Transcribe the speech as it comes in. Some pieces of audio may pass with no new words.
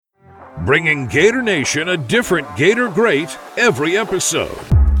bringing Gator Nation a different Gator great every episode.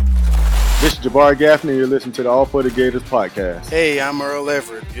 This is Jabari Gaffney. You're listening to the All for the Gators podcast. Hey, I'm Earl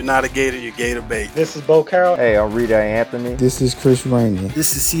Everett. You're not a Gator, you're Gator bait. This is Bo Carroll. Hey, I'm Rita Anthony. This is Chris Rainey.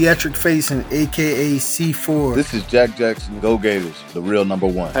 This is Cedric Faison, a.k.a. C4. This is Jack Jackson. Go Gators, the real number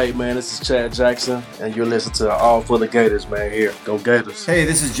one. Hey, man, this is Chad Jackson, and you're listening to All for the Gators, man. Here, go Gators. Hey,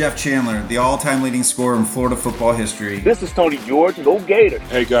 this is Jeff Chandler, the all-time leading scorer in Florida football history. This is Tony George. Go Gators.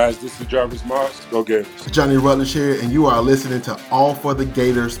 Hey, guys, this is Jarvis Moss. Go Gators. Johnny Rutledge here, and you are listening to All for the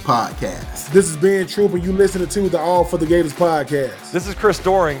Gators podcast. This is Ben Trooper. You listening to the All for the Gators podcast. This is Chris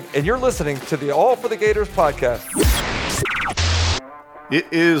Doring, and you're listening to the All for the Gators podcast. It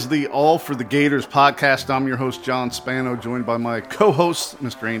is the All for the Gators podcast. I'm your host, John Spano, joined by my co-hosts,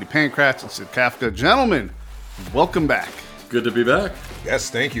 Mr. Andy Pankratz and Sid Kafka. Gentlemen, welcome back. Good to be back. Yes,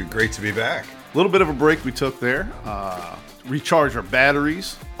 thank you. Great to be back. A little bit of a break we took there. Recharge our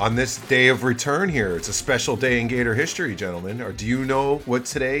batteries. On this day of return here, it's a special day in Gator history, gentlemen. Or do you know what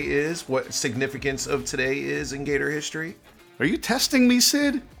today is? What significance of today is in Gator history? Are you testing me,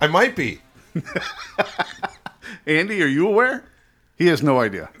 Sid? I might be. Andy, are you aware? He has no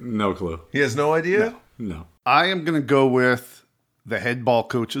idea. No clue. He has no idea? No. I am going to go with the head ball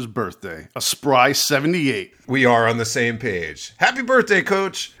coach's birthday, a spry 78. We are on the same page. Happy birthday,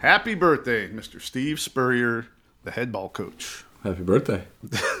 Coach. Happy birthday, Mr. Steve Spurrier, the head ball coach. Happy birthday.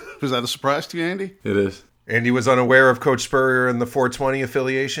 Was that a surprise to you, Andy? It is. Andy was unaware of Coach Spurrier and the 420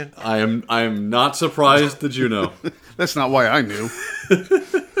 affiliation? I am not surprised that you know. That's not why I knew.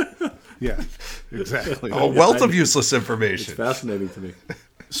 Yeah, exactly. A wealth of useless information. It's fascinating to me.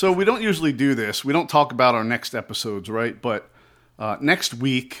 So we don't usually do this. We don't talk about our next episodes, right? But next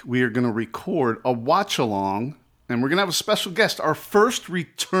week we are going to record a watch-along, and we're going to have a special guest, our first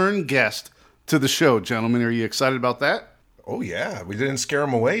return guest to the show. Gentlemen, are you excited about that? Oh, yeah. We didn't scare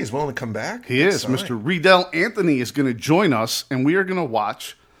him away. He's willing to come back. He is. Mr. Riedel Anthony is going to join us, and we are going to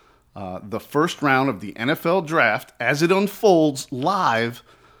watch the first round of the NFL draft as it unfolds live.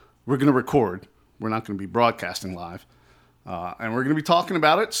 We're going to record. We're not going to be broadcasting live. And we're going to be talking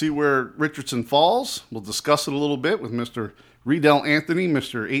about it, see where Richardson falls. We'll discuss it a little bit with Mr. Riedel Anthony,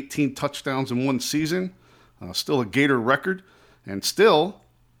 Mr. 18 touchdowns in one season, still a Gator record, and still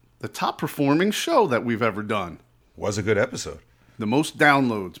the top performing show that we've ever done. Was a good episode. The most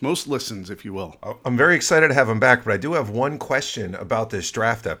downloads, most listens, if you will. I'm very excited to have him back, but I do have one question about this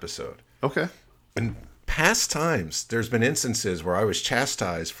draft episode. Okay. In past times, there's been instances where I was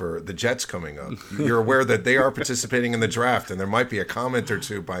chastised for the Jets coming up. You're aware that they are participating in the draft, and there might be a comment or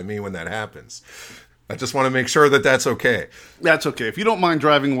two by me when that happens. I just want to make sure that that's okay. That's okay. If you don't mind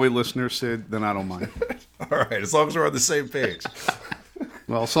driving away listeners, Sid, then I don't mind. All right, as long as we're on the same page.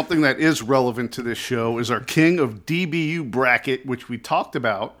 Well, something that is relevant to this show is our King of DBU bracket, which we talked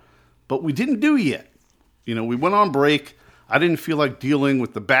about, but we didn't do yet. You know, we went on break. I didn't feel like dealing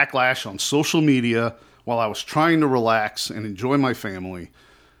with the backlash on social media while I was trying to relax and enjoy my family.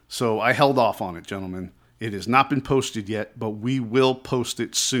 So I held off on it, gentlemen. It has not been posted yet, but we will post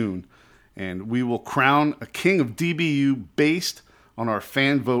it soon. And we will crown a King of DBU based on our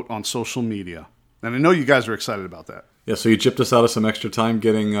fan vote on social media. And I know you guys are excited about that. Yeah, so you chipped us out of some extra time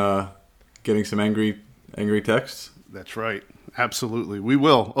getting some angry texts? That's right. Absolutely. We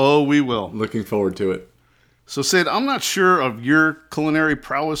will. Oh, we will. Looking forward to it. So, Sid, I'm not sure of your culinary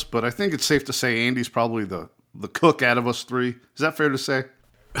prowess, but I think it's safe to say Andy's probably the cook out of us three. Is that fair to say?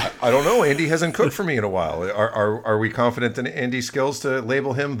 I don't know. Andy hasn't cooked for me in a while. Are we confident in Andy's skills to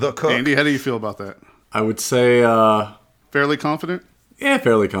label him the cook? Andy, how do you feel about that? I would say... fairly confident? Yeah,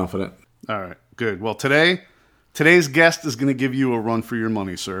 fairly confident. All right, good. Well, today's guest is going to give you a run for your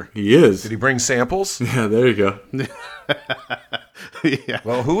money, sir. He is. Did he bring samples? Yeah, there you go. Yeah.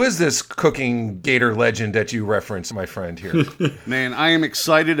 Well, who is this cooking Gator legend that you reference, my friend here? Man, I am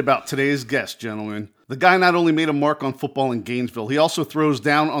excited about today's guest, gentlemen. The guy not only made a mark on football in Gainesville, he also throws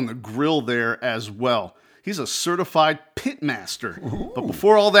down on the grill there as well. He's a certified pit master. Ooh. But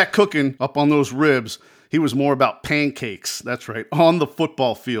before all that cooking up on those ribs, he was more about pancakes. That's right, on the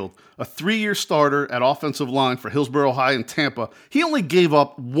football field. A 3-year starter at offensive line for Hillsborough High in Tampa. He only gave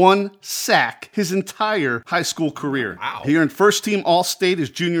up 1 sack his entire high school career. Wow. He earned first-team All-State his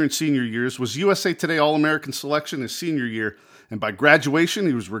junior and senior years, was USA Today All-American selection his senior year, and by graduation,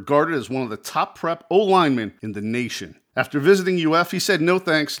 he was regarded as one of the top prep O-linemen in the nation. After visiting UF, he said no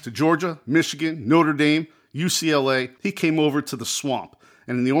thanks to Georgia, Michigan, Notre Dame, UCLA. He came over to the Swamp.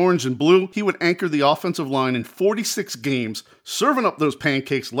 And in the orange and blue, he would anchor the offensive line in 46 games, serving up those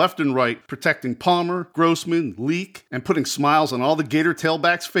pancakes left and right, protecting Palmer, Grossman, Leak, and putting smiles on all the Gator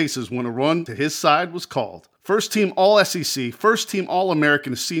tailbacks' faces when a run to his side was called. First team All-SEC, first team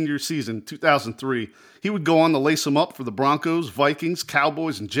All-American senior season 2003. He would go on to lace them up for the Broncos, Vikings,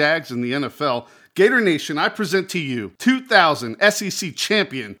 Cowboys, and Jags in the NFL. Gator Nation, I present to you 2000 SEC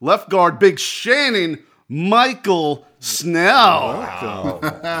champion, left guard Big Shannon Michael Snell. Wow.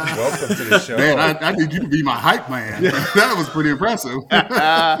 Welcome to the show. Man, I need you to be my hype man. That was pretty impressive.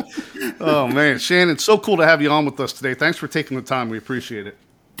 Oh, man. Shannon, so cool to have you on with us today. Thanks for taking the time. We appreciate it.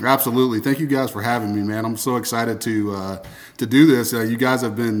 Absolutely. Thank you guys for having me, man. I'm so excited to do this. You guys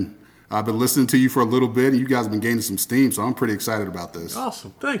I've been listening to you for a little bit, and you guys have been gaining some steam, so I'm pretty excited about this.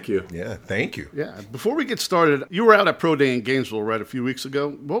 Awesome. Thank you. Yeah, thank you. Yeah. Before we get started, you were out at Pro Day in Gainesville, right, a few weeks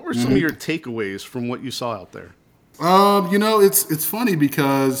ago. What were some of your takeaways from what you saw out there? It's funny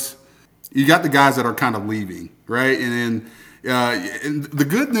because you got the guys that are kind of leaving, right? And the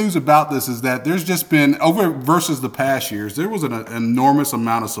good news about this is that there's just been, over versus the past years, there was an enormous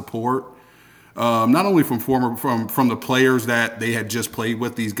amount of support. Not only from the players that they had just played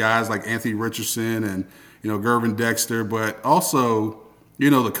with, these guys like Anthony Richardson and Gervin Dexter, but also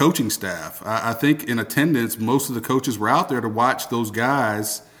the coaching staff. I think in attendance, most of the coaches were out there to watch those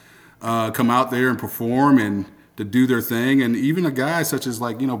guys come out there and perform and to do their thing. And even a guy such as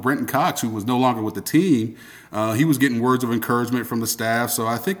Brenton Cox, who was no longer with the team, he was getting words of encouragement from the staff. So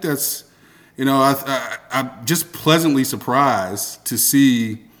I think that's I'm just pleasantly surprised to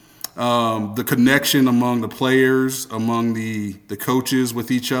see the connection among the players, among the coaches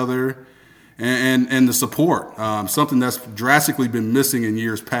with each other, and the support, something that's drastically been missing in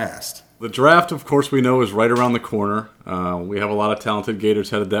years past. The draft, of course, we know is right around the corner. We have a lot of talented Gators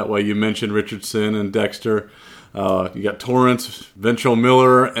headed that way. You mentioned Richardson and Dexter. You got Torrance, Ventrell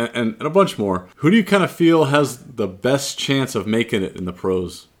Miller, and a bunch more. Who do you kind of feel has the best chance of making it in the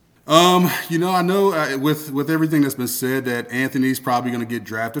pros? I know with everything that's been said that Anthony's probably going to get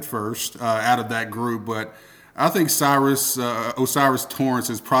drafted first out of that group, but I think Osiris Torrance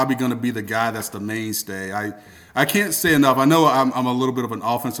is probably going to be the guy that's the mainstay. I can't say enough. I know I'm a little bit of an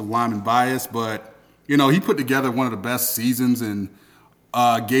offensive lineman bias, but he put together one of the best seasons in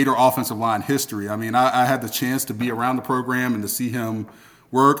Gator offensive line history. I mean, I had the chance to be around the program and to see him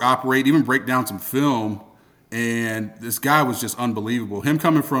work, operate, even break down some film. And this guy was just unbelievable. Him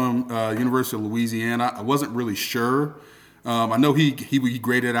coming from University of Louisiana, I wasn't really sure. I know he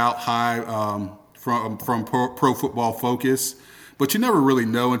graded out high from Pro Football Focus, but you never really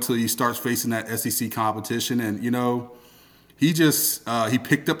know until he starts facing that SEC competition. And he just he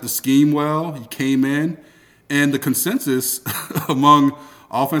picked up the scheme well. He came in, and the consensus among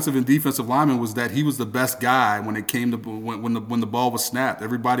offensive and defensive linemen was that he was the best guy when it came to when the ball was snapped.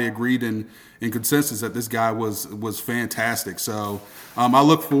 Everybody agreed in consensus that this guy was fantastic. So I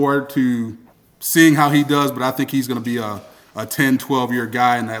look forward to seeing how he does, but I think he's going to be a 10, 12-year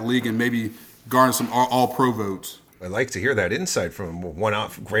guy in that league and maybe garner some all-pro votes. I like to hear that insight from one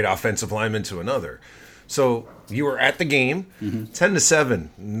great offensive lineman to another. So you were at the game, 10-7.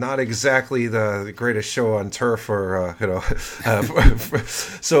 Not exactly the greatest show on turf, or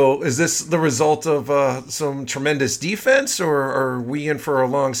So is this the result of some tremendous defense, or are we in for a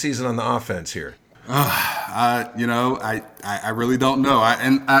long season on the offense here? I really don't know.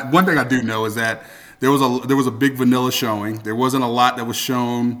 One thing I do know is that there was a big vanilla showing. There wasn't a lot that was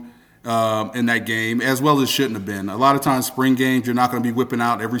shown in that game, as well as it shouldn't have been. A lot of times, spring games, you're not going to be whipping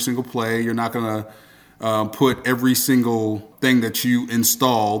out every single play. You're not going to put every single thing that you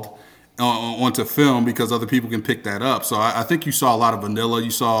installed onto film because other people can pick that up. So I think you saw a lot of vanilla.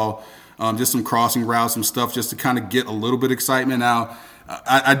 You saw just some crossing routes, some stuff just to kind of get a little bit of excitement. Now,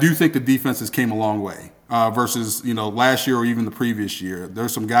 I do think the defenses came a long way versus last year or even the previous year.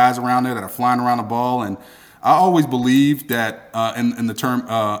 There's some guys around there that are flying around the ball, and I always believe that in the term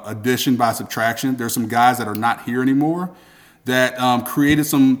addition by subtraction, there's some guys that are not here anymore that created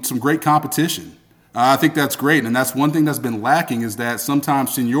some great competition. I think that's great, and that's one thing that's been lacking is that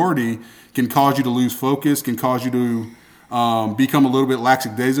sometimes seniority can cause you to lose focus, can cause you to become a little bit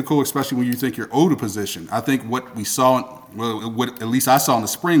lackadaisical, especially when you think you're owed a position. I think what we saw, what at least I saw in the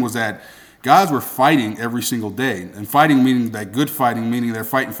spring, was that guys were fighting every single day, and fighting meaning that good fighting, meaning they're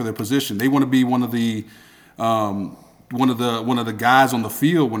fighting for their position. They want to be one of the guys on the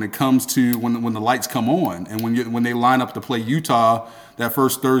field when it comes to when the lights come on, and when they line up to play Utah that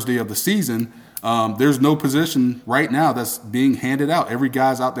first Thursday of the season. There's no position right now that's being handed out. Every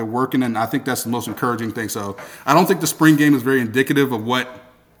guy's out there working, and I think that's the most encouraging thing. So I don't think the spring game is very indicative of what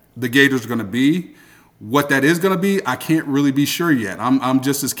the Gators are going to be. What that is going to be, I can't really be sure yet. I'm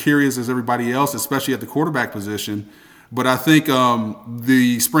just as curious as everybody else, especially at the quarterback position. But I think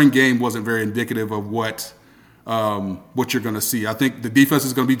the spring game wasn't very indicative of what what you're going to see. I think the defense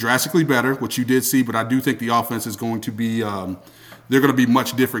is going to be drastically better, which you did see, but I do think the offense is going to be they're going to be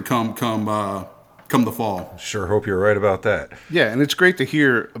much different come the fall. Sure hope you're right about that. Yeah, and it's great to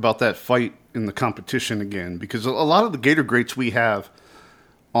hear about that fight in the competition again, because a lot of the Gator greats we have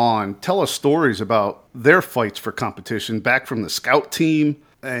on tell us stories about their fights for competition back from the scout team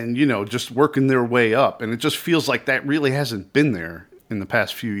and, just working their way up. And it just feels like that really hasn't been there in the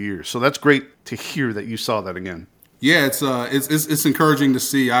past few years. So that's great to hear that you saw that again. Yeah, it's encouraging to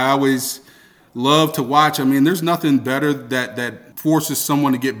see. I always love to watch. I mean, there's nothing better that forces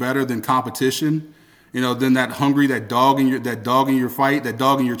someone to get better than competition. Than that hungry, that dog in your fight, that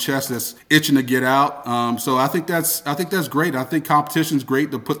dog in your chest that's itching to get out. So I think that's great. I think competition's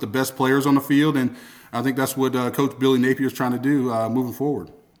great to put the best players on the field, and I think that's what Coach Billy Napier is trying to do moving forward.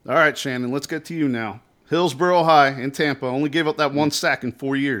 All right, Shannon, let's get to you now. Hillsborough High in Tampa only gave up that one sack in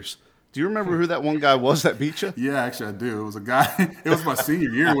 4 years. Do you remember who that one guy was that beat you? Yeah, actually I do. It was a guy. It was my senior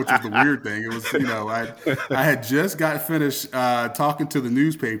year, which was the weird thing. It was, I had just got finished talking to the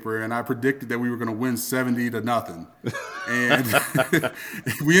newspaper, and I predicted that we were going to win 70-0, and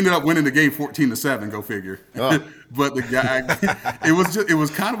we ended up winning the game 14-7. Go figure. Oh. But the guy, it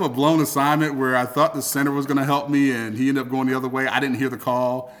was kind of a blown assignment where I thought the center was going to help me, and he ended up going the other way. I didn't hear the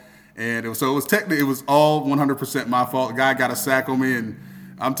call, and it was all 100% my fault. The guy got a sack on me, and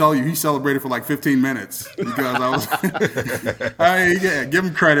I'm telling you, he celebrated for like 15 minutes because I was. Give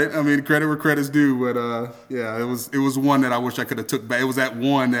him credit. I mean, credit where credit's due. But it was one that I wish I could have took back. It was that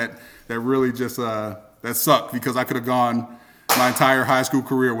one that really just that sucked because I could have gone my entire high school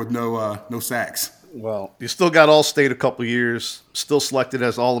career with no sacks. Well, you still got All-State a couple years, still selected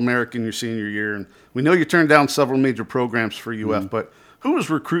as All-American your senior year, and we know you turned down several major programs for UF, but. Who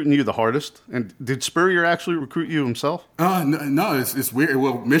was recruiting you the hardest? And did Spurrier actually recruit you himself? No, it's weird.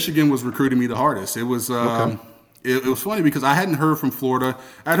 Well, Michigan was recruiting me the hardest. It was it was funny because I hadn't heard from Florida.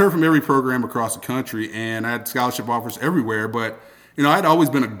 I'd heard from every program across the country, and I had scholarship offers everywhere. But, I'd always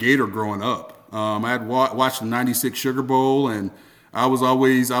been a Gator growing up. I had watched the 96 Sugar Bowl, and I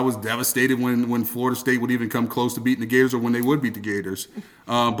was devastated when Florida State would even come close to beating the Gators or when they would beat the Gators.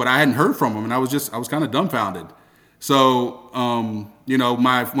 But I hadn't heard from them, and I was kind of dumbfounded. So, when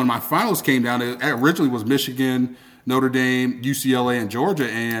my finals came down, it originally was Michigan, Notre Dame, UCLA, and Georgia,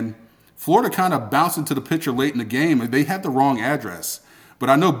 and Florida kind of bounced into the picture late in the game. They had the wrong address.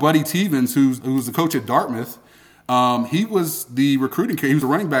 But I know Buddy Tevens, who's the coach at Dartmouth, he was the recruiting. He was a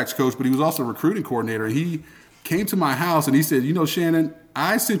running backs coach, but he was also a recruiting coordinator. He came to my house and he said, Shannon,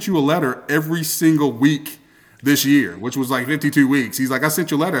 I sent you a letter every single week this year, which was like 52 weeks. He's like, I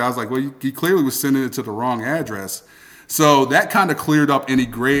sent you a letter. I was like, well, he clearly was sending it to the wrong address. So that kind of cleared up any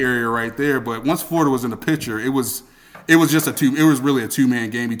gray area right there. But once Florida was in the picture, it was really a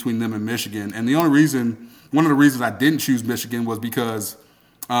two-man game between them and Michigan. And one of the reasons I didn't choose Michigan was because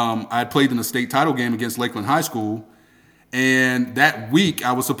I played in a state title game against Lakeland High School. And that week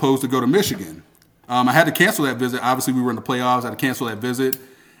I was supposed to go to Michigan. I had to cancel that visit. Obviously we were in the playoffs. I had to cancel that visit.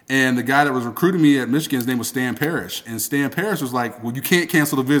 And the guy that was recruiting me at Michigan, his name was Stan Parrish. And Stan Parrish was like, well, you can't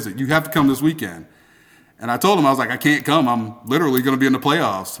cancel the visit. You have to come this weekend. And I told him, I was like, I can't come. I'm literally going to be in the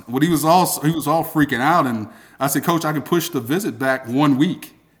playoffs. But he was all freaking out. And I said, Coach, I can push the visit back 1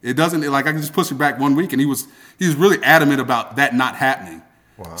 week. I can just push it back 1 week. And he was really adamant about that not happening.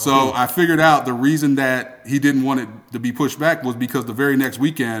 Wow. So I figured out the reason that he didn't want it to be pushed back was because the very next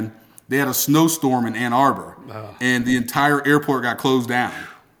weekend, they had a snowstorm in Ann Arbor. Oh. And the entire airport got closed down.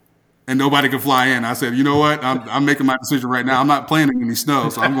 And nobody could fly in. I said, you know what? I'm making my decision right now. I'm not playing in any snow,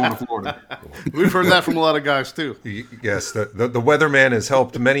 so I'm going to Florida. We've heard that from a lot of guys, too. Yes, the weatherman has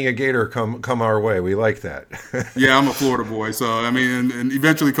helped many a Gator come our way. We like that. Yeah, I'm a Florida boy. So, I mean, and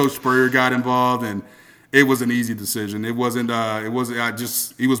eventually Coach Spurrier got involved, and it was an easy decision. He was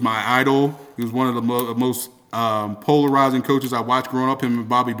my idol. He was one of the most polarizing coaches I watched growing up, him and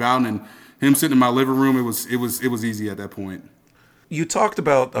Bobby Bowden, and him sitting in my living room. It was easy at that point. You talked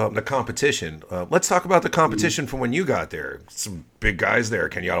about the competition. Let's talk about the competition from when you got there. Some big guys there: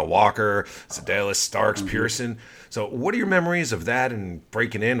 Kenyatta Walker, Sedalis, Starks, Pearson. So what are your memories of that and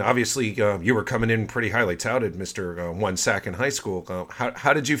breaking in? Obviously, you were coming in pretty highly touted, Mr. One Sack in high school.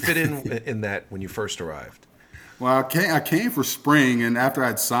 How did you fit in that when you first arrived? Well, I came for spring, and after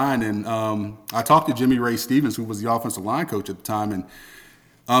I'd signed, and I talked to Jimmy Ray Stevens, who was the offensive line coach at the time, and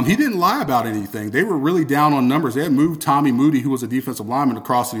he didn't lie about anything. They were really down on numbers. They had moved Tommy Moody, who was a defensive lineman,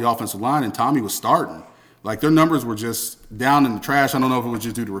 across to the offensive line, and Tommy was starting. Like, their numbers were just down in the trash. I don't know if it was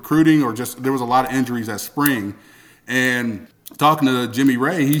just due to recruiting or just there was a lot of injuries that spring. And talking to Jimmy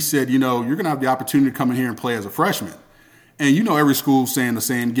Ray, he said, you're going to have the opportunity to come in here and play as a freshman. And every school's saying the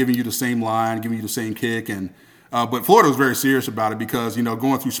same, giving you the same line, giving you the same kick. And But Florida was very serious about it because,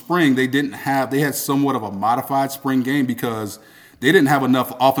 going through spring, they had somewhat of a modified spring game because they didn't have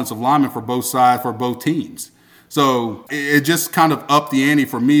enough offensive linemen for both sides, for both teams. So it just kind of upped the ante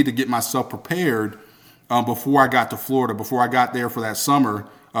for me to get myself prepared before I got to Florida, before I got there for that summer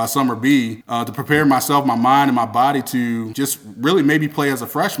B, to prepare myself, my mind, and my body to just really maybe play as a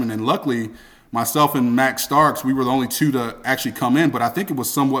freshman. And luckily, myself and Max Starks, we were the only two to actually come in, but I think it was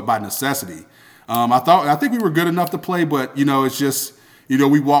somewhat by necessity. I think we were good enough to play, but, it's just,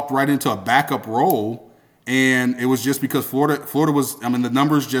 we walked right into a backup role, and it was just because Florida was, the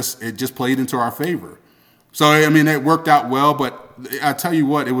numbers just played into our favor. So, it worked out well, but I tell you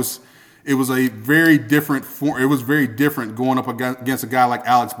what, it was a very different it was very different going up against a guy like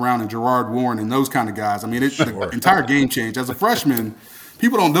Alex Brown and Gerard Warren and those kind of guys. The entire game changed. As a freshman,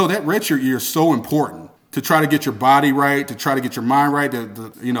 people don't know that redshirt year is so important to try to get your body right, to try to get your mind right, to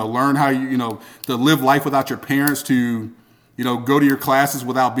learn how to live life without your parents, to go to your classes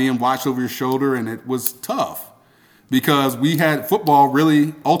without being watched over your shoulder, and it was tough. Because we had football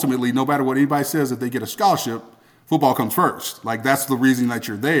really, ultimately, no matter what anybody says, if they get a scholarship, football comes first. Like, that's the reason that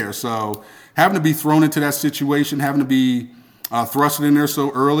you're there. So having to be thrown into that situation, having to be thrusted in there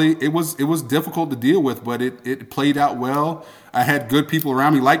so early, it was difficult to deal with, but it played out well. I had good people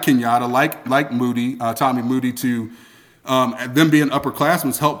around me, like Kenyatta, like Moody, Tommy Moody, to them being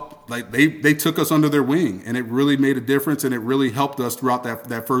upperclassmen helped. Like they took us under their wing, and it really made a difference, and it really helped us throughout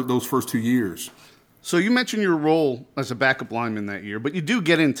those first 2 years. So you mentioned your role as a backup lineman that year, but you do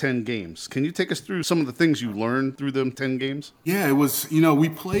get in 10 games. Can you take us through some of the things you learned through them 10 games? Yeah, it was, we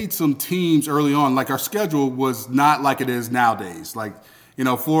played some teams early on. Like, our schedule was not like it is nowadays. Like,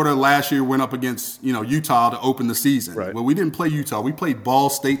 Florida last year went up against, Utah to open the season. Right. Well, we didn't play Utah. We played Ball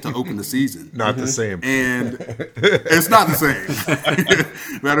State to open the season. Not the same. And it's not the same.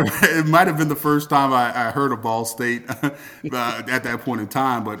 It might have been the first time I heard of Ball State at that point in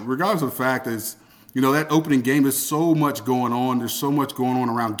time. But regardless of the fact is, that opening game is so much going on. There's so much going on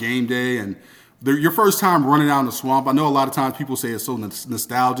around game day. And your first time running out in the swamp, I know a lot of times people say it's so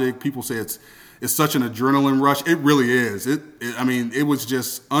nostalgic. People say it's such an adrenaline rush. It really is. It was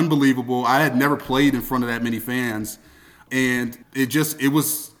just unbelievable. I had never played in front of that many fans. And it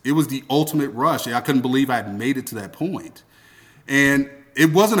was the ultimate rush. I couldn't believe I had made it to that point. And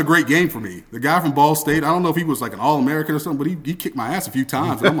it wasn't a great game for me. The guy from Ball State, I don't know if he was like an All-American or something, but he kicked my ass a few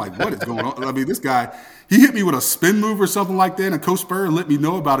times. And I'm like, what is going on? This guy, he hit me with a spin move or something like that, and Coach Spurrier let me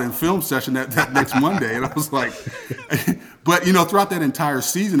know about it in film session that next Monday. And I was like, but, throughout that entire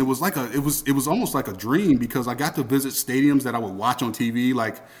season, it was almost like a dream because I got to visit stadiums that I would watch on TV.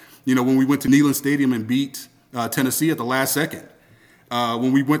 Like, when we went to Neyland Stadium and beat Tennessee at the last second.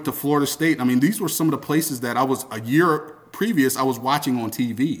 When we went to Florida State, these were some of the places that I was a year previous I was watching on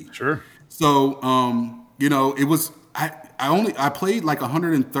TV. Sure. So, it was I played like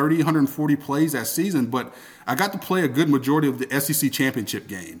 130, 140 plays that season, but I got to play a good majority of the SEC championship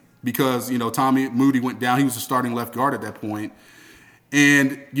game because, Tommy Moody went down. He was the starting left guard at that point.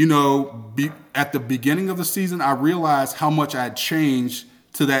 And, at the beginning of the season, I realized how much I had changed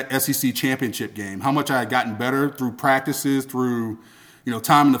to that SEC championship game, how much I had gotten better through practices, through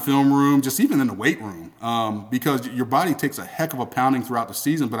time in the film room, just even in the weight room, because your body takes a heck of a pounding throughout the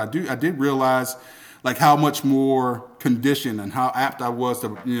season. But I did realize like how much more conditioned and how apt I was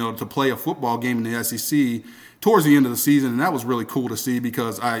to play a football game in the SEC towards the end of the season, and that was really cool to see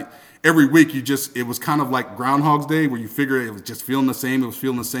because every week it was kind of like Groundhog's Day where you figure it was just feeling the same,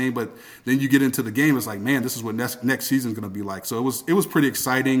 but then you get into the game, it's like, man, this is what next season's going to be like. So it was pretty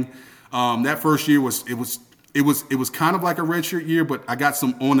exciting. That first year was kind of like a redshirt year, but I got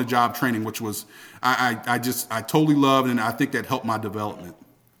some on-the-job training, which was I totally loved, and I think that helped my development.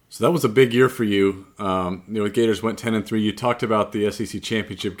 So that was a big year for you. Gators went 10-3. You talked about the SEC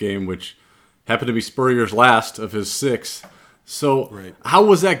championship game, which happened to be Spurrier's last of his 6. So right. How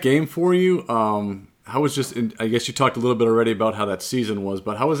was that game for you? I guess you talked a little bit already about how that season was,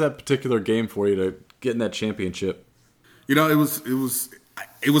 but how was that particular game for you to get in that championship? It was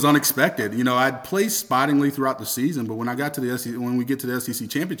unexpected. I'd played spottingly throughout the season, but when I got to when we get to the SEC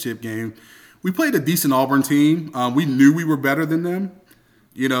championship game, we played a decent Auburn team. We knew we were better than them.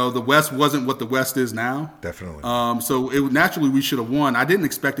 The West wasn't what the West is now. Definitely. So naturally we should have won. I didn't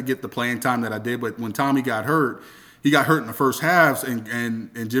expect to get the playing time that I did, but when Tommy got hurt, he got hurt in the first halves,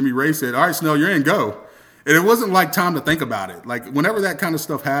 and Jimmy Ray said, "All right, Snell, you're in, go." And it wasn't like time to think about it. Like whenever that kind of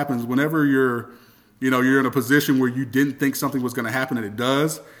stuff happens, whenever you're in a position where you didn't think something was going to happen and it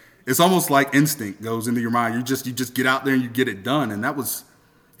does, it's almost like instinct goes into your mind. You just get out there and you get it done. And that was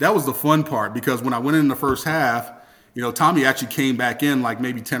the fun part because when I went in the first half, Tommy actually came back in like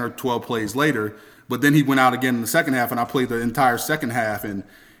maybe 10 or 12 plays later, But then he went out again in the second half, and I played the entire second half. And,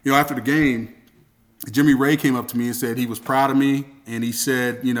 after the game, Jimmy Ray came up to me and said he was proud of me. And he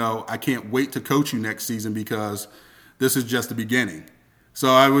said, I can't wait to coach you next season because this is just the beginning. So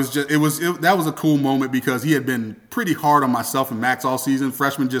that was a cool moment because he had been pretty hard on myself and Max all season.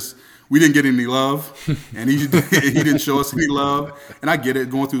 Freshmen we didn't get any love, and he didn't show us any love. And I get it,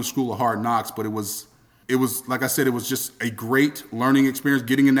 going through the school of hard knocks, but it was like I said, it was just a great learning experience,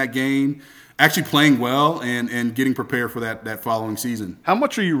 getting in that game, actually playing well, and getting prepared for that following season. How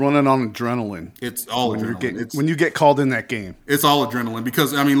much are you running on adrenaline? It's all adrenaline. When you get called in that game. It's all adrenaline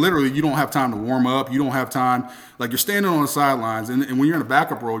because, literally, you don't have time to warm up. You don't have time. Like, you're standing on the sidelines, and when you're in a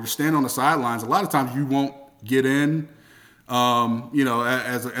backup role, you're standing on the sidelines. A lot of times you won't get in.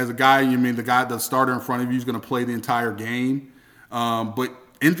 As a guy, the starter in front of you is going to play the entire game. But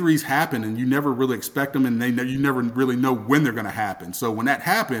injuries happen, and you never really expect them, and you never really know when they're going to happen. So when that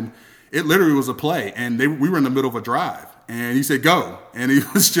happened, it literally was a play, and we were in the middle of a drive, and he said, go. And he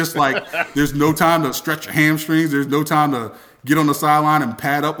was just like, there's no time to stretch your hamstrings. There's no time to get on the sideline and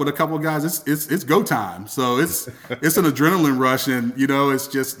pad up with a couple of guys. It's go time. So it's an adrenaline rush, and it's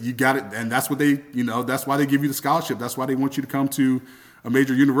just, you got it. And that's what that's why they give you the scholarship. That's why they want you to come to a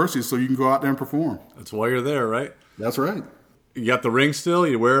major university so you can go out there and perform. That's why you're there, right? That's right. You got the ring still?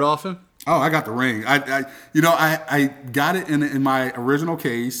 You wear it often? Oh, I got the ring. I got it in my original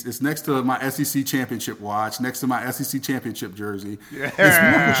case. It's next to my SEC championship watch, next to my SEC championship jersey.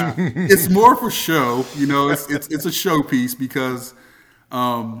 Yeah. It's more for show. It's a showpiece because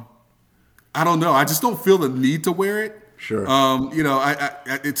I don't know. I just don't feel the need to wear it. Sure.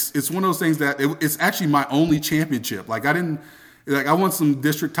 It's one of those things that it's actually my only championship. Like, I won some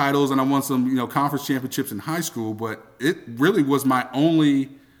district titles and I won some conference championships in high school, but it really was my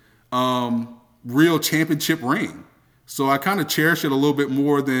only real championship ring. So I kind of cherish it a little bit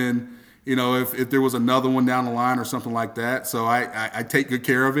more than, if there was another one down the line or something like that. So I take good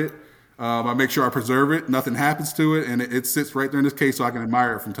care of it. I make sure I preserve it. Nothing happens to it. And it sits right there in this case so I can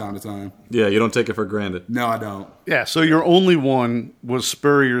admire it from time to time. Yeah, you don't take it for granted. No, I don't. Yeah, so your only one was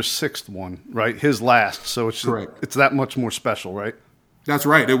Spurrier's sixth one, right? His last. So it's that much more special, right? That's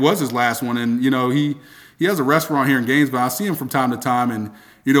right. It was his last one. And, he has a restaurant here in Gainesville. I see him from time to time. And,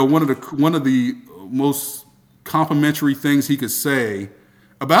 one of the most complimentary things he could say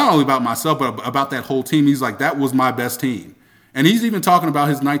not only about myself, but about that whole team, he's like, that was my best team. And he's even talking about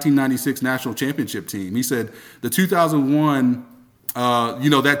his 1996 national championship team. He said the 2001,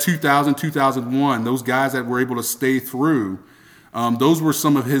 that 2001, those guys that were able to stay through, those were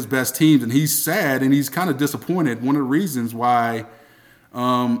some of his best teams. And he's sad and he's kind of disappointed. One of the reasons why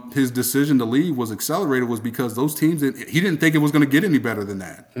his decision to leave was accelerated was because those teams, he didn't think it was going to get any better than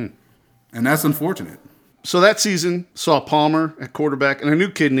that. And that's unfortunate. So that season saw Palmer at quarterback and a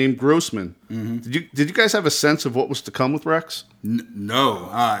new kid named Grossman. Mm-hmm. Did you guys have a sense of what was to come with Rex? No.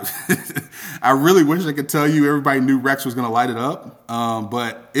 I really wish I could tell you everybody knew Rex was going to light it up.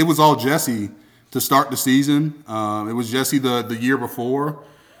 But it was all Jesse to start the season. It was Jesse the year before.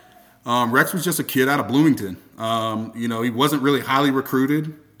 Rex was just a kid out of Bloomington. He wasn't really highly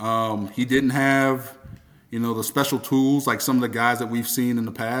recruited. He didn't have, the special tools like some of the guys that we've seen in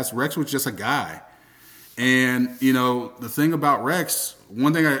the past. Rex was just a guy. And, the thing about Rex,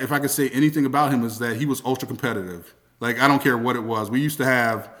 one thing, if I could say anything about him, is that he was ultra competitive. Like, I don't care what it was. We used to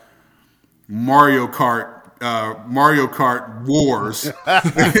have Mario Kart wars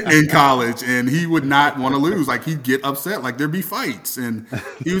in college, and he would not want to lose. Like, he'd get upset. Like, there'd be fights. And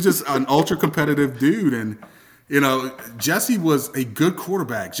he was just an ultra competitive dude. And, Jesse was a good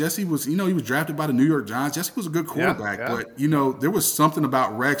quarterback. Jesse was, he was drafted by the New York Giants. Jesse was a good quarterback. Yeah. But, there was something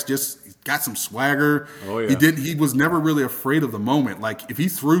about Rex, just got some swagger. Oh, yeah. He was never really afraid of the moment. Like, if he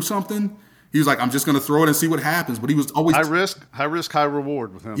threw something, he was like, I'm just going to throw it and see what happens. But he was always high risk, high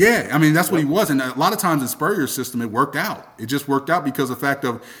reward with him. Yeah, that's what he was. And a lot of times in Spurrier's system, it worked out. It just worked out because of the fact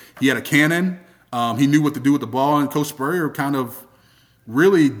of he had a cannon. He knew what to do with the ball. And Coach Spurrier kind of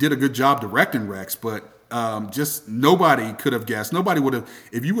really did a good job directing Rex. But just nobody could have guessed. Nobody would have.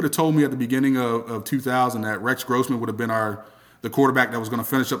 If you would have told me at the beginning of 2000 that Rex Grossman would have been the quarterback that was going to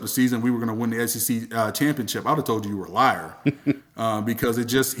finish up the season, we were going to win the SEC championship, I would have told you were a liar because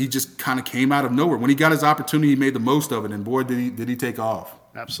he just kind of came out of nowhere. When he got his opportunity, he made the most of it, and boy, did he take off.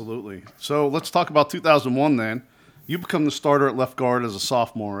 Absolutely. So let's talk about 2001 then. You become the starter at left guard as a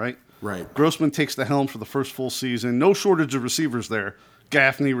sophomore, right? Right. Grossman takes the helm for the first full season. No shortage of receivers there.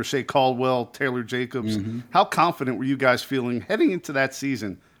 Gaffney, Rashae Caldwell, Taylor Jacobs. Mm-hmm. How confident were you guys feeling heading into that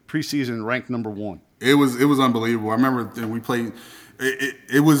season, preseason ranked number 1? It was unbelievable. I remember we played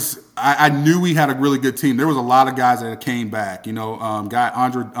it was. I knew we had a really good team. There was a lot of guys that came back. Guy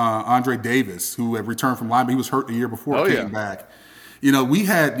Andre Davis, who had returned from linebacker, he was hurt the year before, came back. We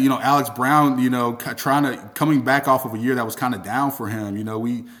had Alex Brown, coming back off of a year that was kind of down for him.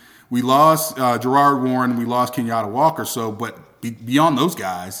 We lost Gerard Warren, we lost Kenyatta Walker. So, but beyond those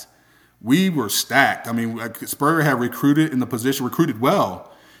guys, we were stacked. I mean, Spurrier had recruited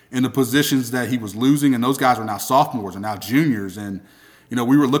well in the positions that he was losing, and those guys are now sophomores and now juniors. And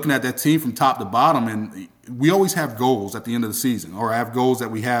we were looking at that team from top to bottom, and we always have goals at the end of the season, or have goals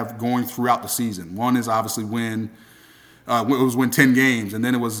that we have going throughout the season. One is obviously win 10 games, and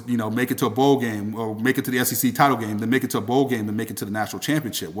then it was make it to a bowl game, or make it to the SEC title game, then make it to a bowl game, then make it to the national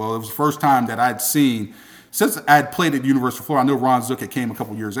championship. Well, it was the first time that I'd seen, since I'd played at University of Florida. I know Ron Zook came a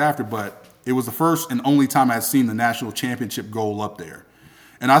couple years after, but it was the first and only time I'd seen the national championship goal up there.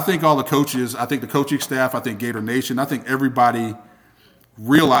 And I think all the coaches, I think the coaching staff, I think Gator Nation, I think everybody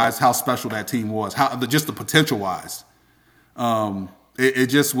realized how special that team was, just the potential wise.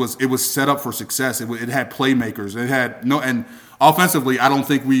 It was set up for success. It had playmakers. It had and offensively, I don't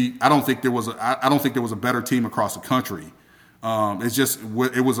think there was a better team across the country.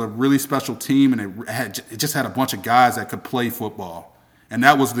 It was a really special team, and it just had a bunch of guys that could play football, and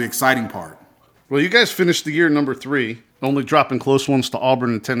that was the exciting part. Well, you guys finished the year number 3, only dropping close ones to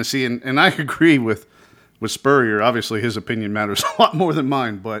Auburn and Tennessee, and I agree with Spurrier. Obviously, his opinion matters a lot more than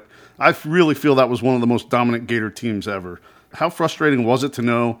mine, but I really feel that was one of the most dominant Gator teams ever. How frustrating was it to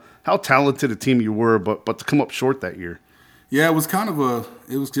know how talented a team you were, but to come up short that year? Yeah, it was just kind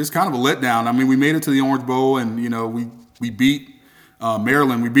of a letdown. I mean, we made it to the Orange Bowl, and we beat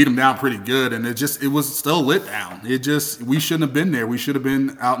Maryland. We beat them down pretty good, and it was still a letdown. We shouldn't have been there. We should have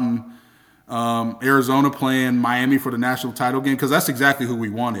been out in Arizona playing Miami for the national title game, because that's exactly who we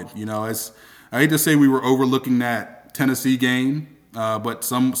wanted. I hate to say we were overlooking that Tennessee game. But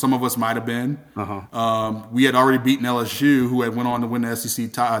some of us might have been. We had already beaten LSU, who had went on to win the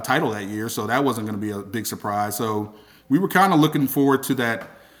SEC title that year, so that wasn't going to be a big surprise. So we were kind of looking forward to that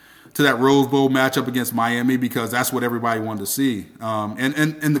Rose Bowl matchup against Miami, because that's what everybody wanted to see.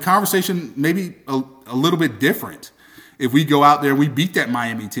 And the conversation maybe a little bit different if we go out there and we beat that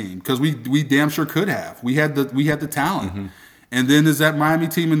Miami team, because we damn sure could have. We had the talent. Mm-hmm. And then is that Miami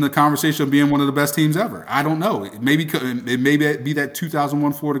team in the conversation of being one of the best teams ever? I don't know. It may be that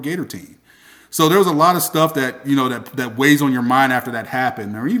 2001 Florida Gator team. So there was a lot of stuff that that weighs on your mind after that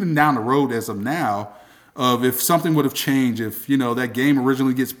happened, or even down the road as of now, of if something would have changed, if that game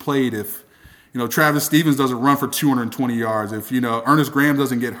originally gets played, if Travis Stevens doesn't run for 220 yards, if Ernest Graham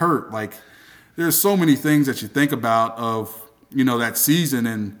doesn't get hurt. Like, there's so many things that you think about of that season,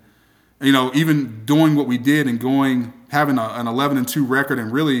 and even doing what we did and having an 11-2 record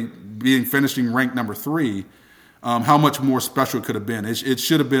and really finishing ranked number 3, how much more special it could have been. It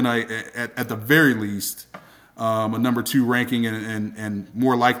should have been at the very least a number 2 ranking, and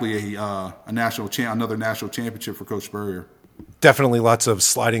more likely another national championship for Coach Spurrier. Definitely lots of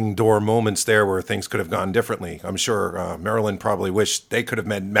sliding door moments there where things could have gone differently. I'm sure Maryland probably wished they could have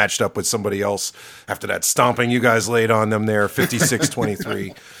matched up with somebody else after that stomping you guys laid on them there,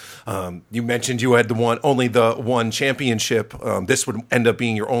 56-23. You mentioned you had only the one championship. This would end up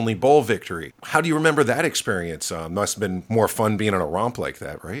being your only bowl victory. How do you remember that experience? Must have been more fun being on a romp like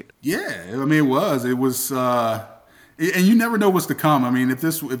that, right? Yeah, I mean, it was. It was, and you never know what's to come. I mean, if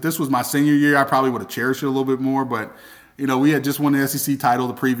this was my senior year, I probably would have cherished it a little bit more. But we had just won the SEC title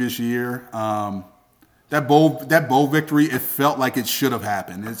the previous year. That bowl victory, it felt like it should have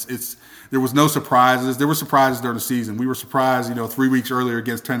happened. There was no surprises. There were surprises during the season. We were surprised, 3 weeks earlier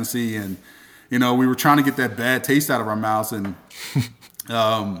against Tennessee, and we were trying to get that bad taste out of our mouths, and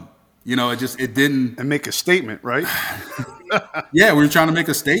it didn't. And make a statement, right? Yeah, we were trying to make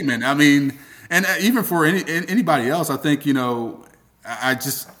a statement. I mean, and even for anybody else, I think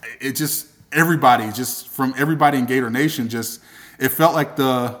everybody, from everybody in Gator Nation, it felt like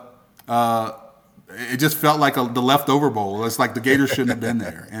it just felt like the leftover bowl. It's like the Gators shouldn't have been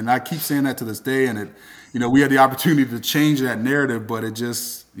there. And I keep saying that to this day. And we had the opportunity to change that narrative, but it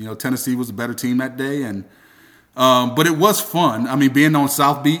just, Tennessee was a better team that day. And but it was fun. I mean, being on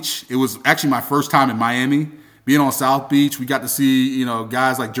South Beach, it was actually my first time in Miami. Being on South Beach, we got to see,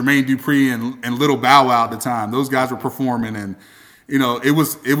 guys like Jermaine Dupri and Little Bow Wow at the time. Those guys were performing, and it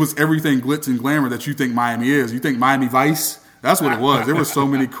was everything glitz and glamour that you think Miami is. You think Miami Vice? That's what it was. There were so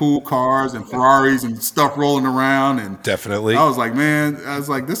many cool cars and Ferraris and stuff rolling around, and definitely, I was like,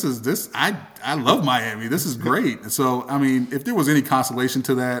 I love Miami. This is great. And so, I mean, if there was any consolation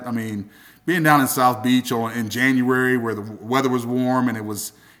to that, I mean, being down in South Beach in January where the weather was warm and it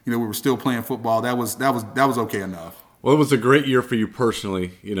was, we were still playing football, that was okay enough. Well, it was a great year for you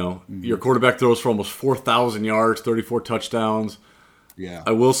personally. Your quarterback throws for almost 4,000 yards, 34 touchdowns. Yeah.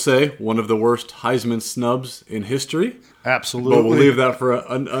 I will say one of the worst Heisman snubs in history. Absolutely. But we'll leave that for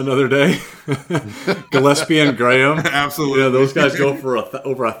another day. Gillespie and Graham. Absolutely. Yeah, those guys go for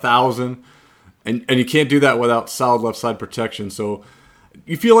over 1,000. And you can't do that without solid left side protection. So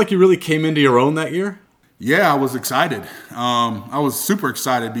you feel like you really came into your own that year? Yeah, I was excited. I was super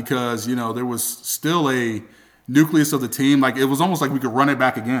excited because, there was still a nucleus of the team. Like, it was almost like we could run it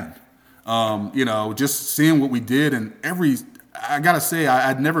back again. Just seeing what we did. And I got to say,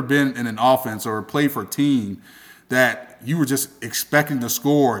 I'd never been in an offense or played for a team that you were just expecting to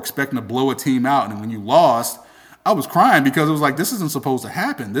score, expecting to blow a team out. And when you lost, I was crying because it was like, this isn't supposed to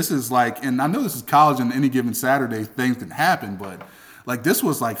happen. This is like, and I know this is college and any given Saturday things can happen, but like this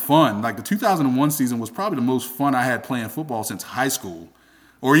was like fun. Like the 2001 season was probably the most fun I had playing football since high school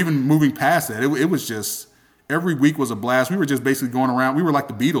or even moving past that. It was just, every week was a blast. We were just basically going around. We were like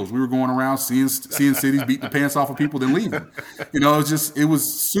the Beatles. We were going around seeing cities, beating the pants off of people, then leaving. It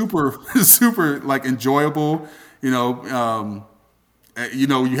was super, super like enjoyable. You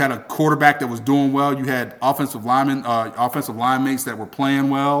had a quarterback that was doing well. You had offensive line mates that were playing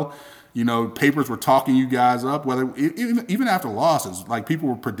well. Papers were talking you guys up, even after losses. Like people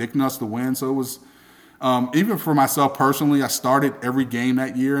were predicting us to win. So it was, even for myself personally, I started every game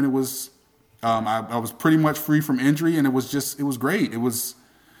that year, and it was. I was pretty much free from injury, and it was great. It was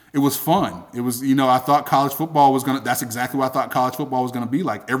fun. It was, I thought college football was that's exactly what I thought college football was gonna be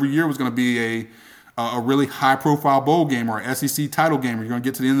like. Every year was gonna be a really high profile bowl game or an SEC title game where you're gonna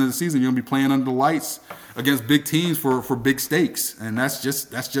get to the end of the season, you're gonna be playing under the lights against big teams for big stakes. And that's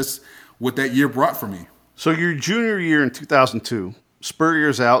just what that year brought for me. So your junior year in 2002,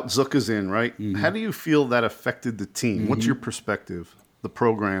 Spurrier's out, Zook is in, right? Mm-hmm. How do you feel that affected the team? What's your perspective, the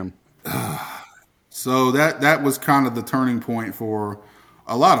program? So that was kind of the turning point for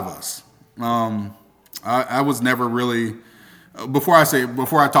a lot of us. I was never really before I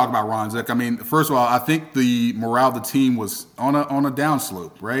talk about Ron Zook. I mean, first of all, I think the morale of the team was on a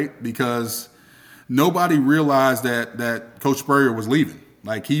downslope, right? Because nobody realized that Coach Spurrier was leaving.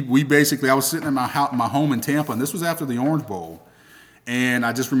 Like I was sitting in my home in Tampa, and this was after the Orange Bowl, and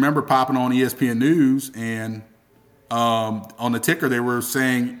I just remember popping on ESPN News and. On the ticker, they were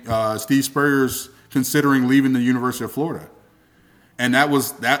saying Steve Spurrier's considering leaving the University of Florida, and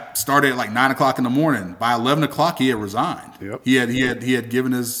that started at like 9 o'clock in the morning. By 11 o'clock, he had resigned. Yep. He had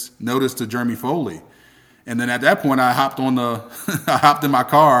given his notice to Jeremy Foley, and then at that point, I hopped in my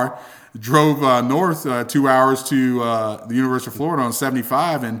car, drove north 2 hours to the University of Florida on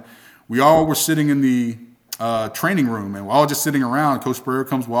 75, and we all were sitting in the training room, and we're all just sitting around. Coach Spurrier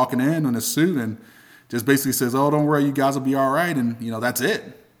comes walking in his suit and just basically says, "Oh, don't worry, you guys will be all right." And, that's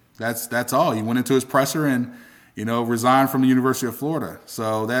it. That's all. He went into his presser and, resigned from the University of Florida.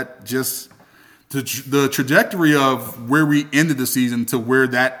 So that just the trajectory of where we ended the season to where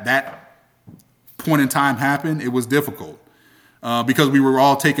that point in time happened, it was difficult because we were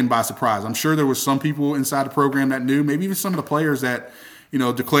all taken by surprise. I'm sure there was some people inside the program that knew, maybe even some of the players that,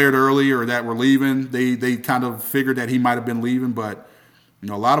 declared early or that were leaving. They kind of figured that he might have been leaving, but,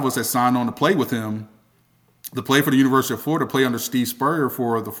 a lot of us that signed on to play with him, to play for the University of Florida, play under Steve Spurrier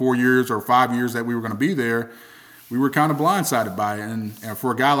for the 4 years or 5 years that we were going to be there, we were kind of blindsided by it. And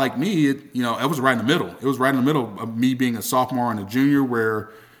for a guy like me, it was right in the middle. It was right in the middle of me being a sophomore and a junior where,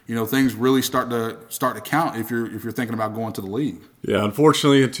 things really start to count if you're thinking about going to the league. Yeah,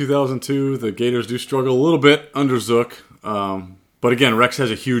 unfortunately, in 2002, the Gators do struggle a little bit under Zook. But again, Rex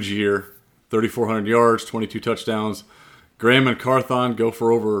has a huge year, 3,400 yards, 22 touchdowns. Graham and Carthon go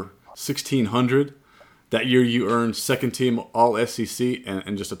for over 1,600. That year you earned second team All-SEC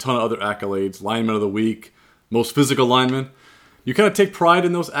and just a ton of other accolades. Lineman of the Week, most physical lineman. You kind of take pride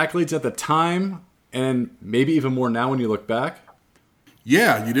in those accolades at the time and maybe even more now when you look back?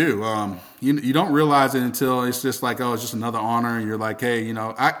 Yeah, you do. You don't realize it until it's just like, it's just another honor. And you're like, hey,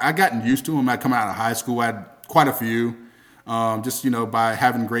 I gotten used to them. I come out of high school, I had quite a few. By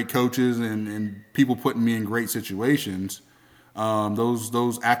having great coaches and people putting me in great situations. Those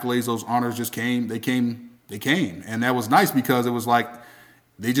accolades, those honors just came. They came, and that was nice because it was like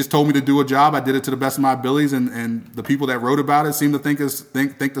they just told me to do a job. I did it to the best of my abilities, and the people that wrote about it seem to think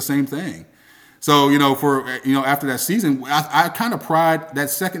the same thing. So after that season, I kind of pride that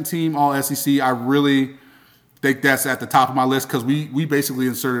second team All SEC. I really think that's at the top of my list because we basically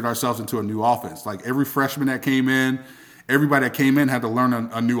inserted ourselves into a new offense. Like every freshman that came in, everybody that came in had to learn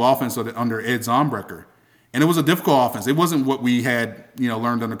a new offense under Ed Zombrecker. And it was a difficult offense. It wasn't what we had,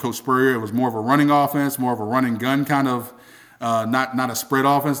 learned under Coach Spurrier. It was more of a running offense, more of a run and gun kind of not a spread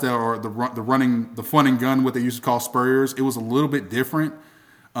offense or the fun and gun, what they used to call Spurriers. It was a little bit different.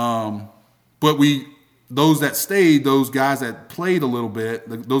 But those that stayed, those guys that played a little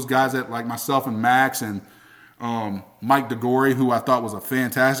bit, those guys that like myself and Max and Mike DeGore, who I thought was a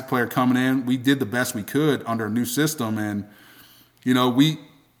fantastic player coming in, we did the best we could under a new system. And,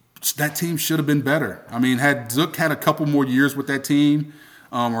 that team should have been better. I mean, had Zook had a couple more years with that team,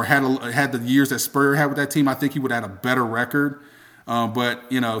 or had the years that Spurrier had with that team, I think he would have had a better record. But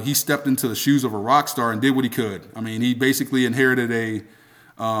he stepped into the shoes of a rock star and did what he could. I mean, he basically inherited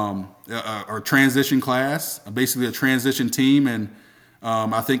a transition class, basically a transition team, and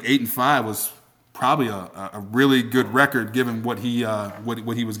I think 8-5 was probably a really good record given what he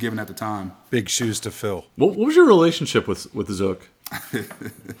was given at the time. Big shoes to fill. What was your relationship with Zook?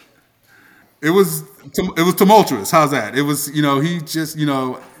 It was tumultuous. How's that? It was, he just,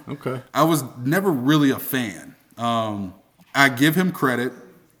 okay. I was never really a fan. I give him credit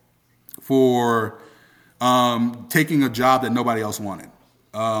for taking a job that nobody else wanted.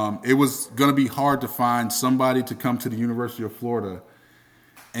 It was going to be hard to find somebody to come to the University of Florida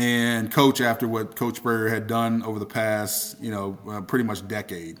and coach after what Coach Spurrier had done over the past, pretty much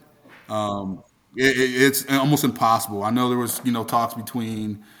decade. It's almost impossible. I know there was, talks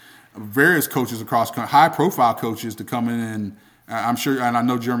between various coaches across high-profile coaches to come in, and I'm sure, and I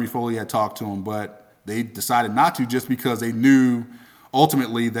know Jeremy Foley had talked to him, but they decided not to just because they knew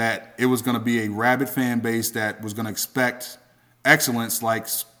ultimately that it was going to be a rabid fan base that was going to expect excellence like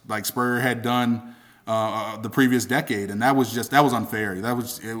Spurrier had done the previous decade, and that was unfair.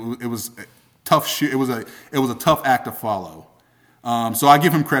 It was a tough it was a tough act to follow. So I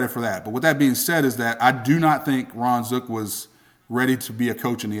give him credit for that. But with that being said, is that I do not think Ron Zook was ready to be a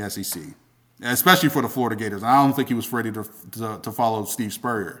coach in the SEC, especially for the Florida Gators. And I don't think he was ready to follow Steve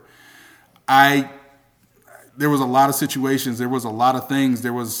Spurrier. There was a lot of situations. There was a lot of things.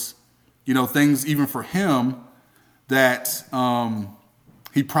 There was, things even for him that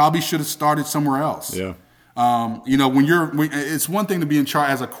he probably should have started somewhere else. Yeah. It's one thing to be in charge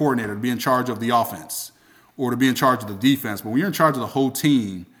as a coordinator, to be in charge of the offense or to be in charge of the defense. But when you're in charge of the whole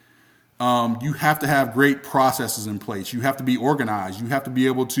team, you have to have great processes in place. You have to be organized. You have to be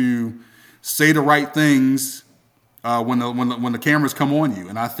able to say the right things when the cameras come on you.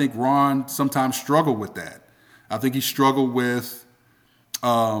 And I think Ron sometimes struggled with that. I think he struggled with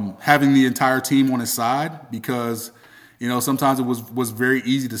having the entire team on his side because, sometimes it was very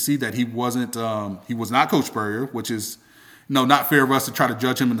easy to see that he was not Coach Spurrier, which is, not fair of us to try to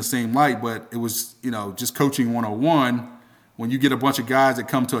judge him in the same light, but it was, just coaching 101. When you get a bunch of guys that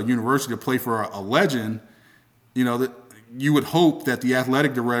come to a university to play for a legend, that you would hope that the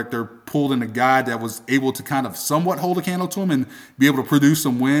athletic director pulled in a guy that was able to kind of somewhat hold a candle to him and be able to produce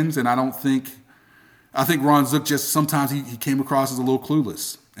some wins. And I think Ron Zook just sometimes he came across as a little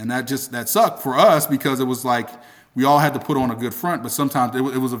clueless. And that sucked for us because it was like we all had to put on a good front, but sometimes it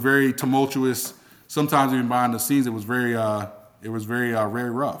was a very tumultuous, sometimes even behind the scenes, it was very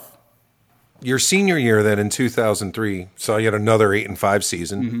rough. Your senior year then in 2003 saw yet another 8-5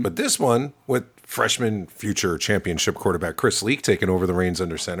 season, but this one with freshman future championship quarterback Chris Leak taking over the reins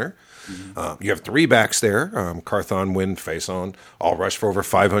under center. You have three backs there, Carthon, Wynn, Faison, all rushed for over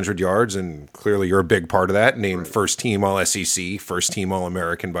 500 yards, and clearly you're a big part of that, named first team All-SEC, first team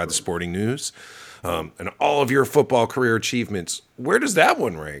All-American by the Sporting News. And all of your football career achievements, where does that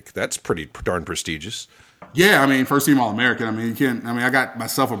one rank? That's pretty darn prestigious. Yeah, first team All-American. I got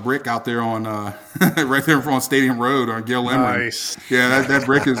myself a brick out there on right there on Stadium Road on Gil Emery. Nice. Yeah, that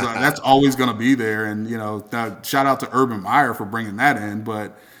brick is that's always going to be there. And shout out to Urban Meyer for bringing that in.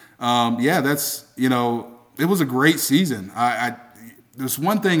 But that's it was a great season. There's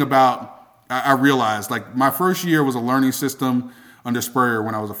one thing about I realized like my first year was a learning system under Spurrier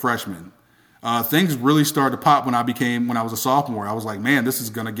when I was a freshman. Things really started to pop when I was a sophomore. I was like, man, this is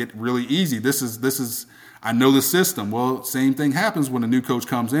going to get really easy. This is. I know the system. Well, same thing happens when a new coach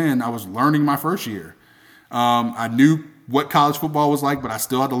comes in. I was learning my first year. I knew what college football was like, but I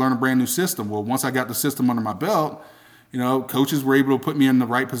still had to learn a brand new system. Well, once I got the system under my belt, coaches were able to put me in the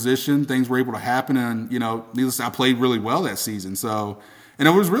right position. Things were able to happen, and needless to say, I played really well that season. So, and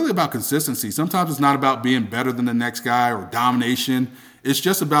it was really about consistency. Sometimes it's not about being better than the next guy or domination. It's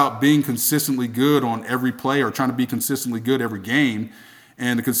just about being consistently good on every play or trying to be consistently good every game.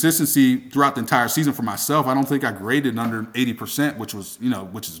 And the consistency throughout the entire season for myself, I don't think I graded under 80%,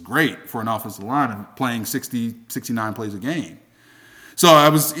 which is great for an offensive lineman playing 60, 69 plays a game. So I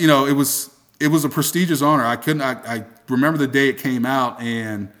was, it was a prestigious honor. I remember the day it came out,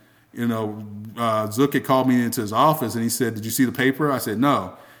 and Zook had called me into his office and he said, "Did you see the paper?" I said,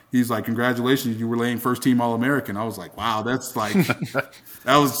 "No." he's like, congratulations, you were named first team All-American. I was like, wow, that's like, it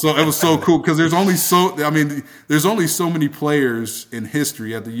was so cool because there's only so many players in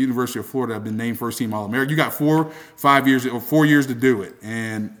history at the University of Florida that have been named first team All-American. You got 4 years to do it.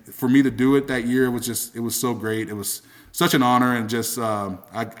 And for me to do it that year, it was so great. It was such an honor and just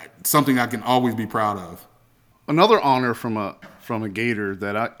something I can always be proud of. Another honor from a Gator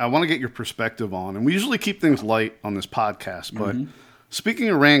that I want to get your perspective on, and we usually keep things light on this podcast, but speaking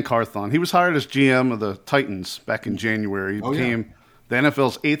of Ran Carthon, he was hired as GM of the Titans back in January. He became the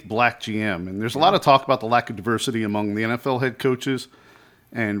NFL's 8th black GM, and there's a lot of talk about the lack of diversity among the NFL head coaches,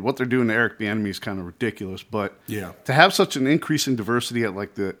 and what they're doing to Eric Bieniemy is kind of ridiculous, but to have such an increase in diversity at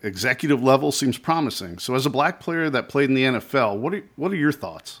like the executive level seems promising. So as a black player that played in the NFL, what are your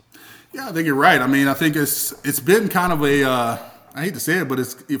thoughts? Yeah, I think you're right. I mean, I think it's been kind of I hate to say it, but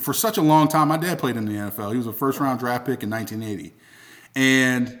it's for such a long time. My dad played in the NFL. He was a first-round draft pick in 1980.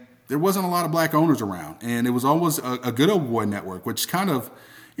 And there wasn't a lot of black owners around. And it was always a good old boy network, which kind of,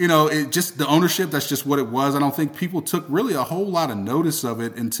 it just the ownership, that's just what it was. I don't think people took really a whole lot of notice of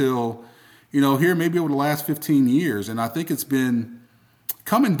it until, here maybe over the last 15 years. And I think it's been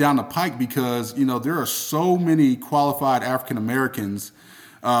coming down the pike because, there are so many qualified African Americans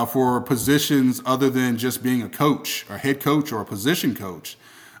for positions other than just being a coach, or head coach, or a position coach.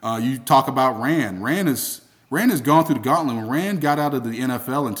 You talk about Rand. Rand has gone through the gauntlet. When Rand got out of the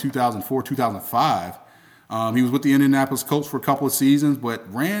NFL in 2004, 2005, he was with the Indianapolis Colts for a couple of seasons,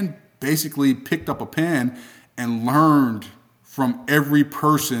 but Rand basically picked up a pen and learned from every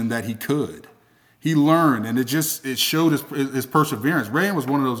person that he could. He learned, and it showed his perseverance. Rand was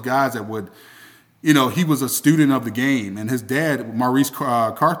one of those guys that would, he was a student of the game, and his dad, Maurice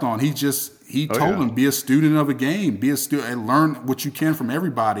Carthon, he told him, be a student of the game, be a student, and learn what you can from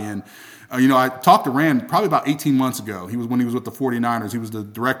everybody. And I talked to Rand probably about 18 months ago. When he was with the 49ers. He was the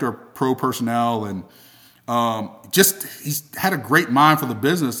director of pro personnel, and he's had a great mind for the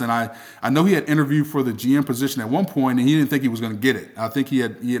business. And I know he had interviewed for the GM position at one point, and he didn't think he was going to get it. I think he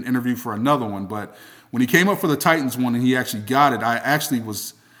had interviewed for another one, but when he came up for the Titans one and he actually got it,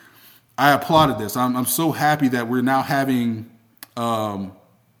 I applauded this. I'm so happy that we're now having a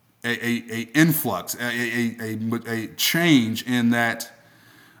influx, a change in that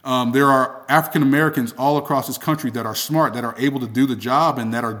there are African Americans all across this country that are smart, that are able to do the job,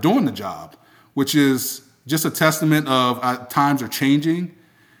 and that are doing the job, which is just a testament of times are changing.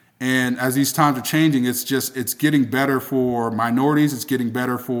 And as these times are changing, it's getting better for minorities. It's getting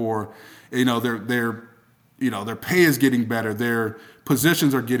better for their pay is getting better. Their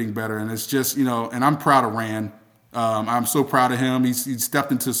positions are getting better. And it's just, and I'm proud of Rand. I'm so proud of him. He's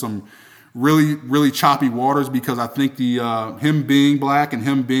stepped into some really, really choppy waters because I think him being black and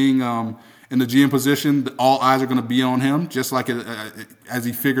him being in the GM position, all eyes are going to be on him, just like as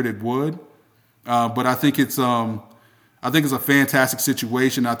he figured it would. But I think it's a fantastic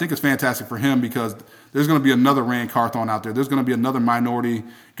situation. I think it's fantastic for him because there's going to be another Rand Carthon out there. There's going to be another minority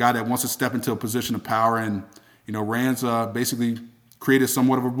guy that wants to step into a position of power, and Rand's basically created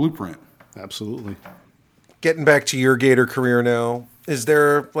somewhat of a blueprint. Absolutely. Getting back to your Gator career now, is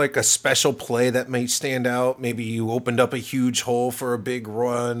there like a special play that might stand out? Maybe you opened up a huge hole for a big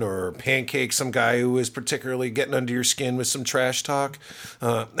run, or pancake some guy who is particularly getting under your skin with some trash talk.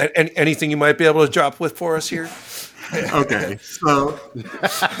 Anything you might be able to drop with for us here? Okay, so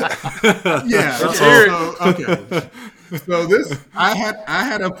So this, I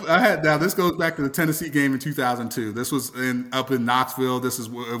had. Now this goes back to the Tennessee game in 2002. This was up in Knoxville.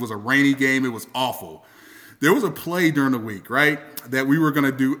 It was a rainy game. It was awful. There was a play during the week, right, that we were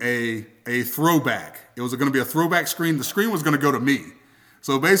going to do a throwback. It was going to be a throwback screen. The screen was going to go to me.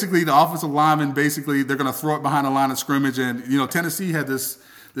 So basically, the offensive lineman, they're going to throw it behind the line of scrimmage. And Tennessee had this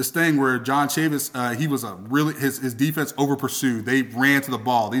thing where John Chavis, he was his defense over pursued. They ran to the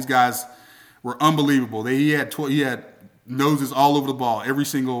ball. These guys were unbelievable. He had noses all over the ball every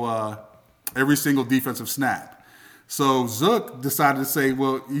single defensive snap. So Zook decided to say,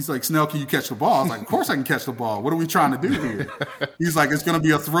 well, he's like, Snell, can you catch the ball? I was like, of course I can catch the ball. What are we trying to do here? He's like, it's going to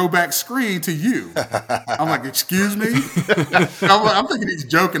be a throwback screen to you. I'm like, excuse me? I'm thinking he's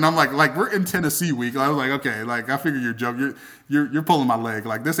joking. I'm like we're in Tennessee week. I was like, okay, like I figure you're joking. You're pulling my leg.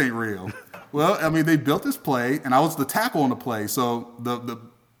 Like this ain't real. Well, I mean, they built this play, and I was the tackle on the play. So the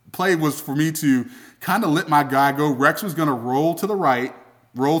play was for me to kind of let my guy go. Rex was going to roll to the right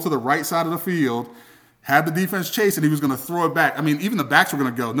side of the field, had the defense chase, and he was going to throw it back. I mean, even the backs were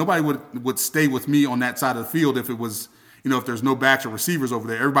going to go. Nobody would stay with me on that side of the field if it was, if there's no backs or receivers over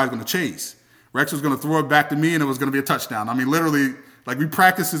there. Everybody's going to chase. Rex was going to throw it back to me, and it was going to be a touchdown. I mean, literally, like we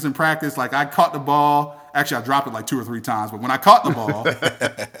practiced this in practice. Like I caught the ball Actually, I dropped it like 2 or 3 times. But when I caught the ball,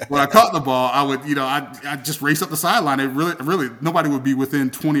 I would, I just race up the sideline. It really, nobody would be within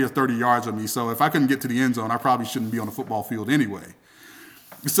 20 or 30 yards of me. So if I couldn't get to the end zone, I probably shouldn't be on the football field anyway.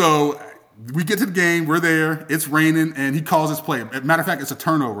 So we get to the game. We're there. It's raining, and he calls his play. Matter of fact, it's a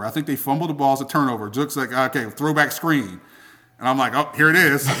turnover. I think they fumbled the ball. It's a turnover. Zook's like, okay, throwback screen. And I'm like, oh, here it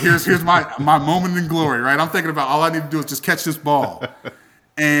is. Here's my moment in glory, right? I'm thinking about all I need to do is just catch this ball.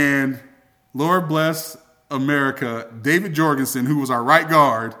 And Lord bless America, David Jorgensen, who was our right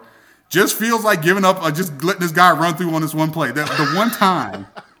guard, just feels like giving up, just letting this guy run through on this one play. The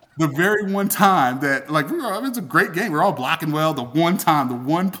very one time that, it's a great game. We're all blocking well. The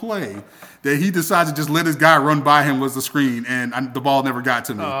one play that he decided to just let his guy run by him was the screen, and the ball never got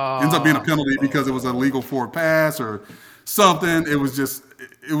to me. Ends up being a penalty because it was a legal forward pass or something. It was just,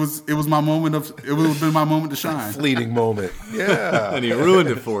 it was my moment it would have been my moment to shine. Fleeting moment. Yeah. And he ruined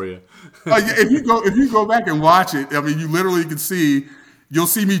it for you. If you go back and watch it, I mean, you literally can see, you'll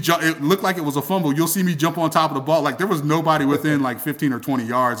see me jump. It looked like it was a fumble. You'll see me jump on top of the ball. Like there was nobody within like 15 or 20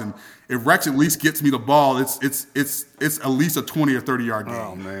 yards. And if Rex at least gets me the ball, it's at least a 20 or 30 yard game.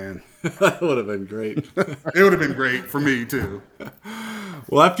 Oh man. That would have been great. It would have been great for me too.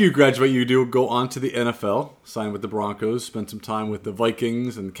 Well, after you graduate, you do go on to the NFL, sign with the Broncos, spend some time with the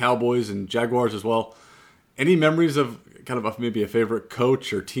Vikings and Cowboys and Jaguars as well. Any memories of kind of maybe a favorite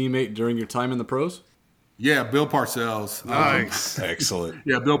coach or teammate during your time in the pros? Yeah, Bill Parcells. Nice. Excellent.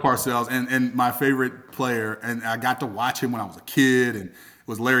 Yeah, Bill Parcells. And my favorite player, and I got to watch him when I was a kid, and it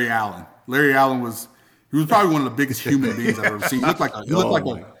was Larry Allen. Larry Allen was probably one of the biggest human beings I've ever seen. He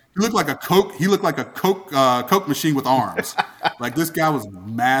looked like a Coke machine with arms. Like this guy was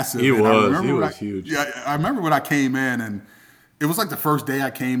massive. He was huge. Yeah, I remember when I came in, and it was like the first day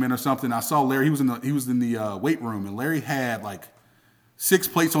I came in or something. I saw Larry. He was in the weight room, and Larry had like 6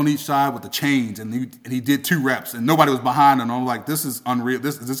 plates on each side with the chains, and he did 2 reps, and nobody was behind him. I'm like, this is unreal.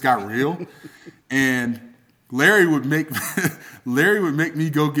 Is this guy real? And Larry would make me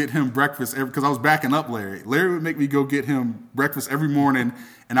go get him breakfast because I was backing up Larry. Larry would make me go get him breakfast every morning,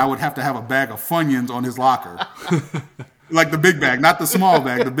 and I would have to have a bag of Funyuns on his locker. Like the big bag, not the small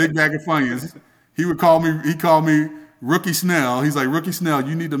bag, the big bag of Funyuns. He called me Rookie Snell. He's like, Rookie Snell,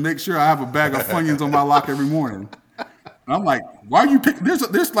 you need to make sure I have a bag of Funyuns on my locker every morning. And I'm like, why are you picking?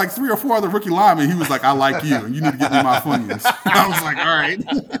 There's like 3 or 4 other rookie linemen. He was like, I like you, and you need to get me my Funyuns. I was like, all right.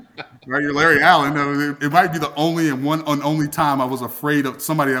 Right, you're Larry Allen. It might be the only and only time I was afraid of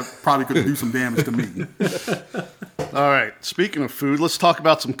somebody that probably could do some damage to me. All right. Speaking of food, let's talk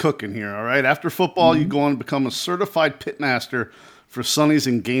about some cooking here. All right. After football, you go on to become a certified pitmaster for Sonny's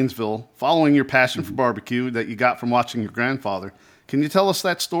in Gainesville, following your passion for barbecue that you got from watching your grandfather. Can you tell us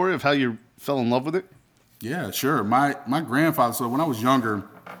that story of how you fell in love with it? Yeah, sure. My grandfather. So when I was younger,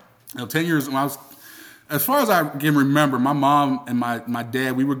 10 years when I was. As far as I can remember, my mom and my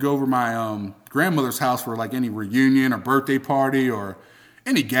dad, we would go over my grandmother's house for like any reunion or birthday party or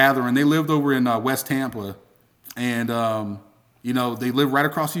any gathering. They lived over in West Tampa, and they lived right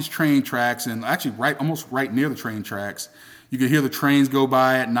across these train tracks, and actually almost right near the train tracks. You could hear the trains go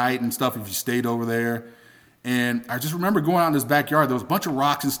by at night and stuff if you stayed over there. And I just remember going out in his backyard. There was a bunch of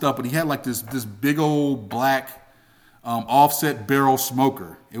rocks and stuff, but he had like this big old black offset barrel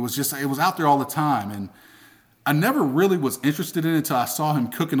smoker. It was out there all the time, and I never really was interested in it until I saw him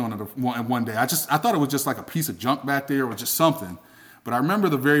cooking on it one day. I thought it was just like a piece of junk back there or just something. But I remember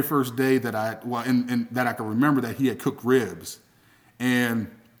the very first day that I could remember that he had cooked ribs,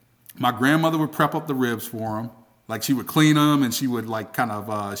 and my grandmother would prep up the ribs for him. Like she would clean them and she would like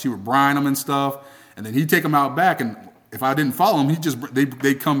she would brine them and stuff, and then he'd take them out back. And if I didn't follow him,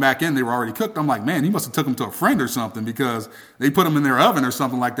 they'd come back in. They were already cooked. I'm like, man, he must have took them to a friend or something because they put them in their oven or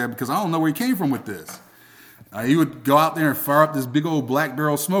something like that because I don't know where he came from with this. He would go out there and fire up this big old black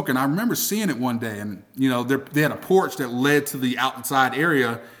barrel smoke, and I remember seeing it one day. And they had a porch that led to the outside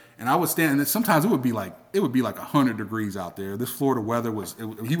area, and I would stand. And sometimes it would be like 100 degrees out there. This Florida weather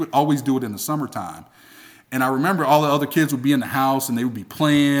he would always do it in the summertime. And I remember all the other kids would be in the house, and they would be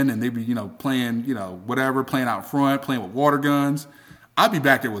playing, and they'd be playing whatever, playing out front, playing with water guns. I'd be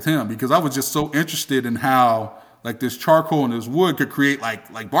back there with him because I was just so interested in how like this charcoal and this wood could create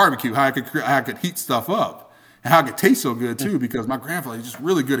like barbecue, how I could heat stuff up. And how it could taste so good too, because my grandfather was just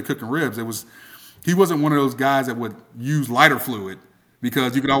really good at cooking ribs. He wasn't one of those guys that would use lighter fluid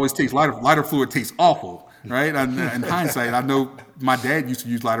because you could always taste lighter fluid tastes awful, right? And in hindsight, I know my dad used to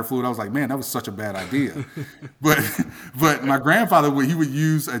use lighter fluid. I was like, man, that was such a bad idea. But my grandfather would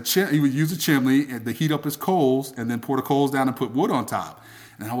use a chimney to heat up his coals and then pour the coals down and put wood on top.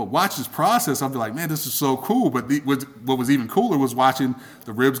 And I would watch this process. I'd be like, man, this is so cool. But what was even cooler was watching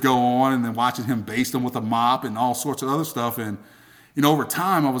the ribs go on and then watching him baste them with a mop and all sorts of other stuff. And, over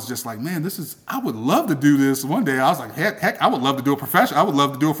time, I was just like, man, I would love to do this one day. I was like, heck, I would love to do a profession. I would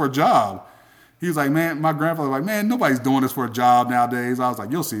love to do it for a job. He was like, man, my grandfather was like, man, nobody's doing this for a job nowadays. I was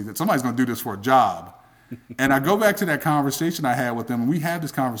like, you'll see that somebody's going to do this for a job. And I go back to that conversation I had with him. And we had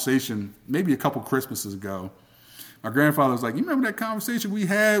this conversation maybe a couple Christmases ago. My grandfather was like, you remember that conversation we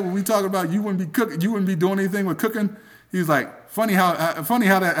had when we talked about you wouldn't be cooking, you wouldn't be doing anything with cooking? He was like, funny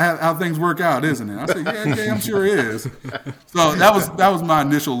how things work out, isn't it? I said, yeah, I'm sure it is. So that was my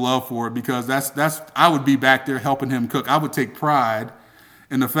initial love for it, because that's I would be back there helping him cook. I would take pride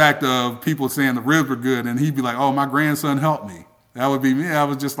in the fact of people saying the ribs were good, and he'd be like, oh, my grandson helped me. That would be me. I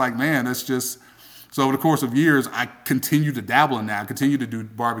was just like, man, that's just. So over the course of years, I continue to dabble in that. I continue to do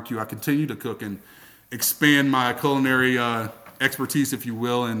barbecue. I continue to cook and expand my culinary expertise, if you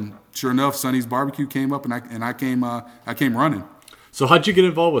will. And sure enough, Sonny's Barbecue came up, and I came running. So how'd you get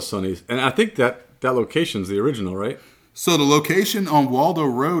involved with Sonny's? And I think that location's the original, right? So the location on Waldo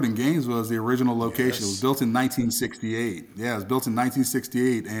Road in Gainesville is the original location. Yes. It was built in 1968. Yeah, it was built in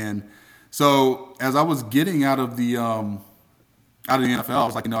 1968. And so as I was getting out of the NFL, I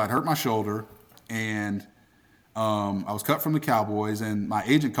was like, I'd hurt my shoulder, and I was cut from the Cowboys, and my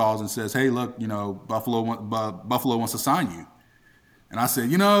agent calls and says, hey, look, Buffalo wants to sign you. And I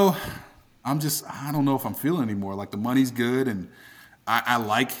said, I don't know if I'm feeling anymore. Like, the money's good, and I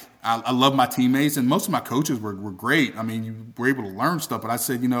love my teammates, and most of my coaches were great. I mean, you were able to learn stuff. But I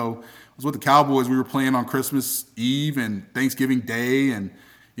said, I was with the Cowboys. We were playing on Christmas Eve and Thanksgiving Day, and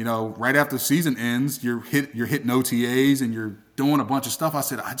right after the season ends, you're hitting OTAs and you're doing a bunch of stuff. I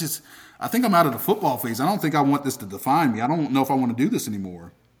said, I think I'm out of the football phase. I don't think I want this to define me. I don't know if I want to do this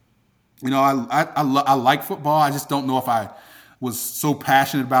anymore. I like football. I just don't know if I was so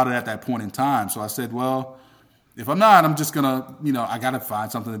passionate about it at that point in time. So I said, well, if I'm not, I'm just going to, I got to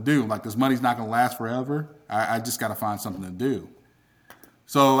find something to do. Like, this money's not going to last forever. I just got to find something to do.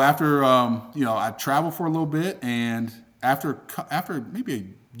 So after, I traveled for a little bit, and after maybe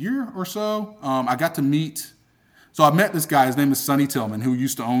a year or so, I got to meet. So I met this guy. His name is Sonny Tillman, who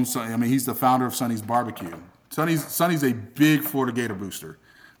used to own. He's the founder of Sonny's Barbecue. Sonny's a big Florida Gator booster.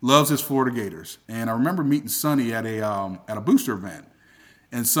 Loves his Florida Gators. And I remember meeting Sonny at a booster event.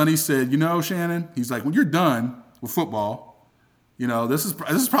 And Sonny said, Shannon, he's like, when you're done with football, this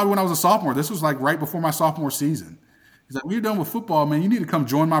is probably when I was a sophomore. This was like right before my sophomore season. He's like, when you're done with football, man, you need to come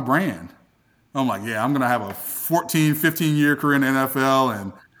join my brand. I'm like, yeah, I'm going to have a 14, 15-year career in the NFL,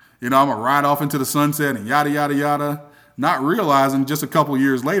 and I'm going to ride off into the sunset and yada, yada, yada. Not realizing just a couple of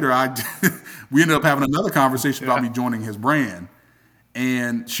years later, we ended up having another conversation about me joining his brand.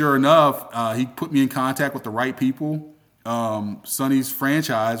 And sure enough, he put me in contact with the right people. Sonny's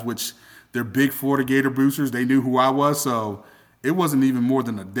franchise, which they're big Florida Gator boosters, they knew who I was. So it wasn't even more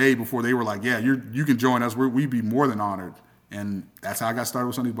than a day before they were like, yeah, you can join us. We'd be more than honored. And that's how I got started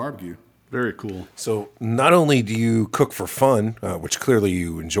with Sonny's Barbecue. Very cool. So not only do you cook for fun, which clearly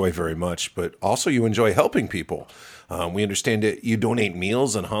you enjoy very much, but also you enjoy helping people. We understand that you donate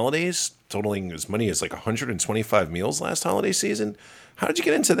meals on holidays, totaling as many as like 125 meals last holiday season. How did you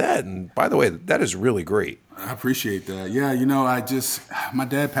get into that? And by the way, that is really great. I appreciate that. Yeah, my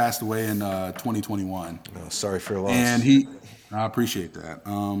dad passed away in 2021. Oh, sorry for your loss. And I appreciate that.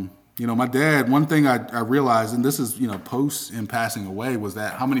 My dad, one thing I realized, and this is, post him passing away, was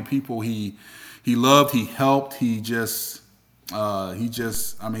that how many people he loved, he helped, they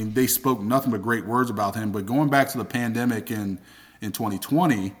spoke nothing but great words about him. But going back to the pandemic in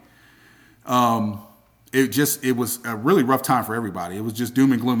 2020, it was a really rough time for everybody. It was just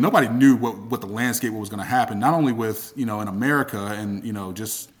doom and gloom. Nobody knew what the landscape, what was going to happen, not only with, in America and,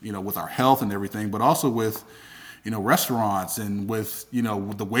 with our health and everything, but also with, restaurants and with,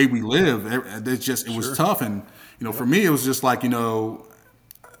 the way we live. It was tough. And, for me, it was just like,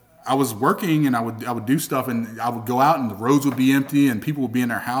 I was working and I would do stuff, and I would go out and the roads would be empty and people would be in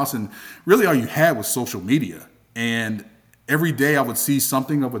their house. And really all you had was social media. And every day I would see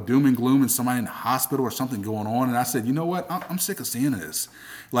something of a doom and gloom and somebody in the hospital or something going on. And I said, you know what? I'm sick of seeing this.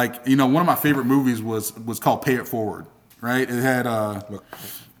 Like, one of my favorite movies was called Pay It Forward, right? It had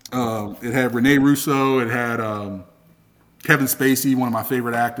Rene Russo. It had Kevin Spacey, one of my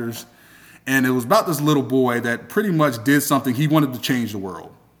favorite actors. And it was about this little boy that pretty much did something. He wanted to change the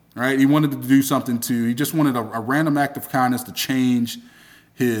world, right? He wanted to do something he just wanted a random act of kindness to change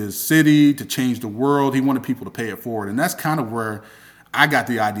his city, to change the world. He wanted people to pay it forward. And that's kind of where I got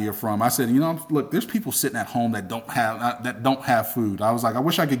the idea from. I said, look, there's people sitting at home that don't have food. I was like, I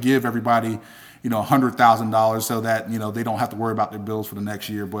wish I could give everybody, $100,000 so that, they don't have to worry about their bills for the next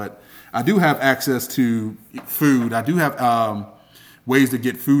year. But I do have access to food. I do have ways to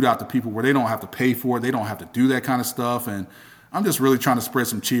get food out to people where they don't have to pay for it. They don't have to do that kind of stuff. And I'm just really trying to spread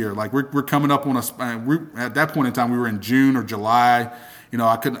some cheer. Like we're coming up on at that point in time, we were in June or July.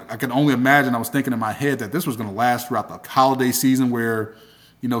 I could only imagine. I was thinking in my head that this was going to last throughout the holiday season, where,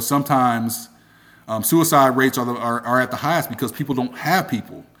 sometimes suicide rates are at the highest because people don't have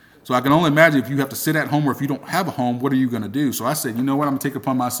people. So I can only imagine if you have to sit at home or if you don't have a home, what are you going to do? So I said, you know what, I'm going to take it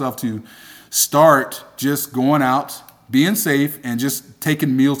upon myself to start just going out, being safe, and just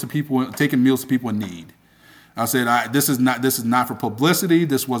taking meals to people in need. I said, this is not for publicity.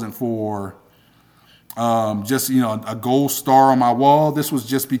 This wasn't for just a gold star on my wall. This was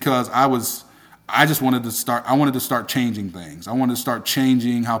just because I just wanted to start. I wanted to start changing things. I wanted to start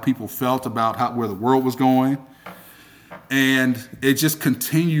changing how people felt about where the world was going, and it just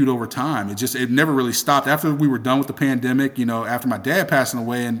continued over time. It never really stopped. After we were done with the pandemic, after my dad passing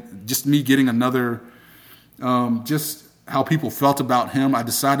away, and just me getting another, just how people felt about him, I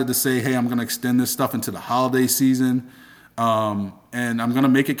decided to say, hey, I'm going to extend this stuff into the holiday season. And I'm going to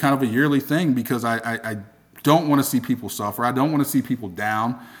make it kind of a yearly thing because I don't want to see people suffer. I don't want to see people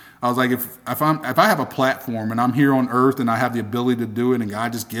down. I was like, if I have a platform and I'm here on earth and I have the ability to do it, and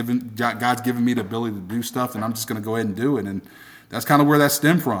God's given me the ability to do stuff, then I'm just going to go ahead and do it. And that's kind of where that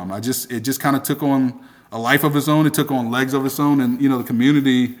stemmed from. It just kind of took on a life of its own. It took on legs of its own. And, the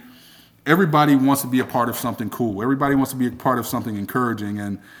community, everybody wants to be a part of something cool. Everybody wants to be a part of something encouraging.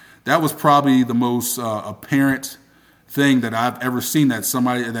 And that was probably the most apparent thing that I've ever seen,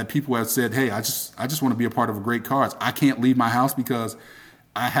 that people have said, hey, I just want to be a part of a great cause. I can't leave my house because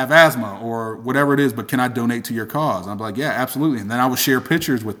I have asthma or whatever it is, but can I donate to your cause? I'm like, yeah, absolutely. And then I would share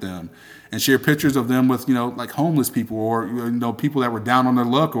pictures with them and share pictures of them with, like homeless people or, people that were down on their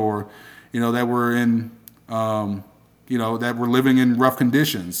luck or, that were in, that were living in rough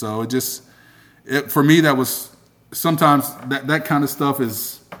conditions. So for me, that was sometimes that kind of stuff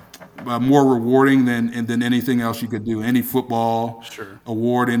is more rewarding than anything else you could do. Any football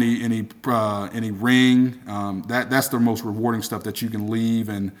award, any ring, that's the most rewarding stuff that you can leave,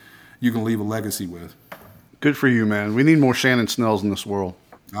 and you can leave a legacy with. Good for you, man. We need more Shannon Snells in this world.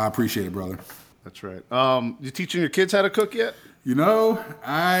 I appreciate it, brother. That's right. You teaching your kids how to cook yet?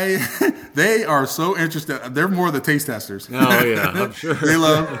 They are so interested. They're more the taste testers. Oh yeah, I'm sure. They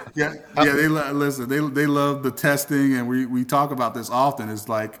love, listen. They love the testing, and we talk about this often. It's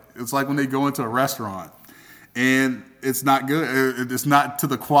like when they go into a restaurant, and it's not good. It's not to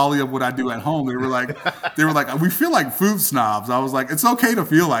the quality of what I do at home. They were like, we feel like food snobs. I was like, it's okay to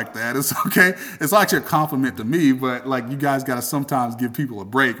feel like that. It's okay. It's actually a compliment to me, but like you guys got to sometimes give people a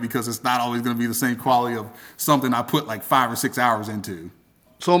break because it's not always going to be the same quality of something I put like 5 or 6 hours into.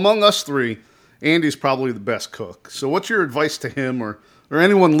 So among us three, Andy's probably the best cook. So what's your advice to him or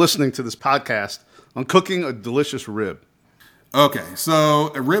anyone listening to this podcast on cooking a delicious rib? Okay,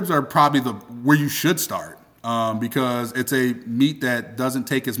 so ribs are probably where you should start. Because it's a meat that doesn't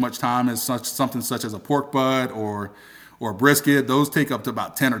take as much time as something such as a pork butt or a brisket. Those take up to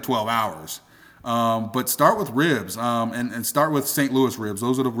about 10 or 12 hours. But start with ribs and start with St. Louis ribs.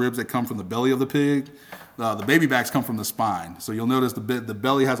 Those are the ribs that come from the belly of the pig. The baby backs come from the spine. So you'll notice the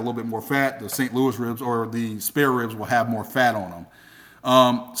belly has a little bit more fat. The St. Louis ribs or the spare ribs will have more fat on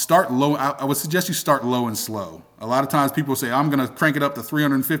them. Start low. I would suggest you start low and slow. A lot of times people say, I'm going to crank it up to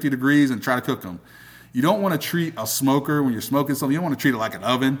 350 degrees and try to cook them. You don't want to treat a smoker when you're smoking something. You don't want to treat it like an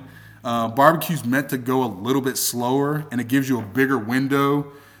oven. Barbecue's meant to go a little bit slower, and it gives you a bigger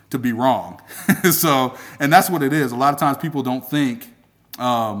window to be wrong. And that's what it is. A lot of times people don't think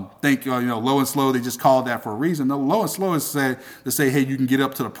low and slow. They just call it that for a reason. No, low and slow is to say, hey, you can get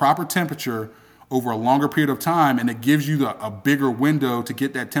up to the proper temperature over a longer period of time, and it gives you a bigger window to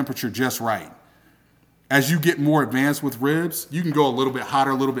get that temperature just right. As you get more advanced with ribs, you can go a little bit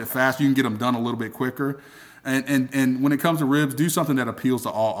hotter, a little bit faster. You can get them done a little bit quicker. And when it comes to ribs, do something that appeals to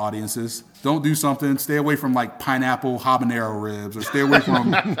all audiences. Don't do stay away from like pineapple habanero ribs, or stay away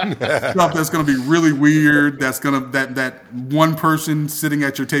from stuff that's going to be really weird, that one person sitting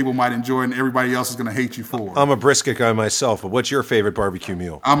at your table might enjoy and everybody else is going to hate you for. I'm a brisket guy myself, but what's your favorite barbecue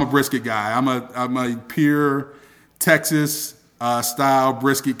meal? I'm a brisket guy. I'm a pure Texas style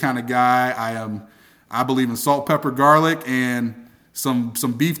brisket kind of guy. I believe in salt, pepper, garlic, and some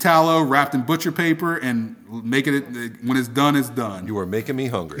beef tallow wrapped in butcher paper, and make it when it's done, it's done. You are making me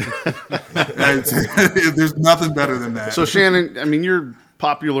hungry. There's nothing better than that. So Shannon, I mean, you're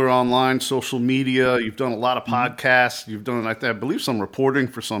popular online, social media. You've done a lot of podcasts. You've done, I believe, some reporting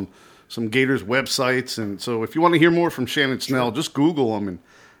for some Gators websites. And so if you want to hear more from Shannon Snell, just Google him.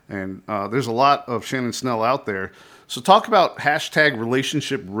 And there's a lot of Shannon Snell out there. So talk about hashtag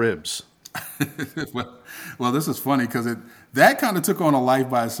relationship ribs. Well, this is funny because that kind of took on a life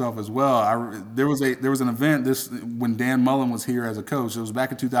by itself as well. There was an event when Dan Mullen was here as a coach. It was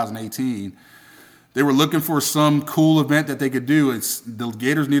back in 2018. They were looking for some cool event that they could do. The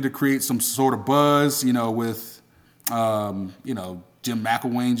Gators needed to create some sort of buzz, with Jim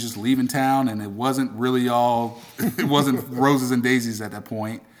McElwain just leaving town, and it wasn't really it wasn't roses and daisies at that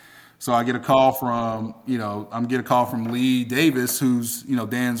point. So I get a call from Lee Davis, who's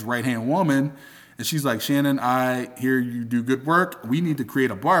Dan's right-hand woman, and she's like, Shannon, I hear you do good work. We need to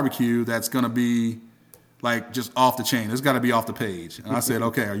create a barbecue that's going to be like just off the chain. It's got to be off the page. And I said,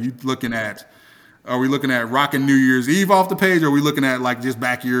 okay, are we looking at rocking New Year's Eve off the page, or are we looking at like just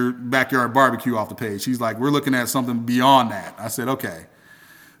backyard barbecue off the page? She's like, we're looking at something beyond that. I said, okay.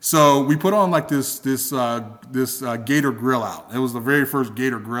 So we put on like this Gator grill out. It was the very first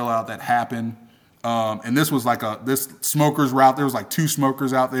Gator grill out that happened, and this was like this smokers route. There was like 2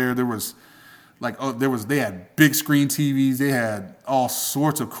 smokers out there. There was they had big screen TVs. They had all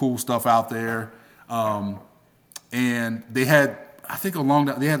sorts of cool stuff out there, and they had. I think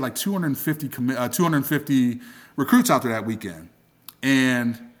they had like 250 recruits out there that weekend.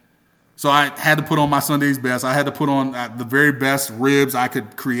 And so I had to put on my Sunday's best. I had to put on the very best ribs I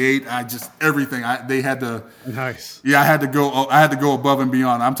could create. Everything. They had to. Nice. Yeah, I had to go above and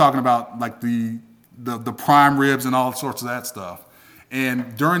beyond. I'm talking about like the prime ribs and all sorts of that stuff.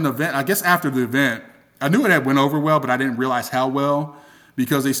 And during the event, I guess after the event, I knew it had went over well, but I didn't realize how well,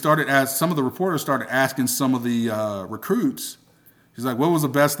 because some of the reporters started asking some of the recruits. He's like, what was the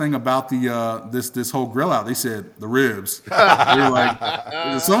best thing about this whole grill out? They said the ribs. They were like,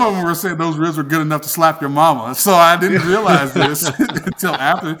 some of them were saying those ribs were good enough to slap your mama. So I didn't realize this until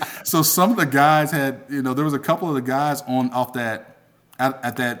after. So some of the guys had, there was a couple of the guys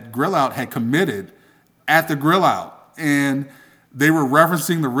at that grill out had committed at the grill out, and they were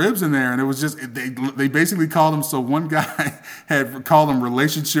referencing the ribs in there, and it was just they basically called them. So one guy had called them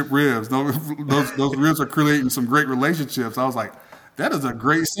relationship ribs. Those ribs are creating some great relationships. I was like, that is a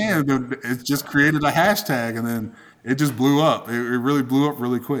great saying. It just created a hashtag, and then it just blew up. It really blew up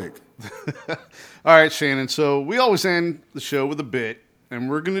really quick. All right, Shannon. So we always end the show with a bit, and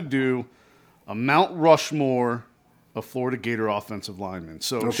we're going to do a Mount Rushmore of Florida Gator offensive linemen.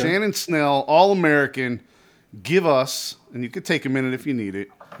 So okay. Shannon Snell, All-American, give us, and you could take a minute if you need it,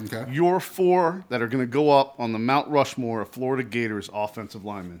 okay, your 4 that are going to go up on the Mount Rushmore of Florida Gators offensive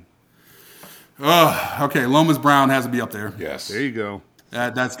linemen. Okay, Lomas Brown has to be up there. Yes. There you go.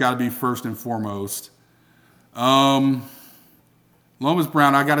 That's got to be first and foremost. Lomas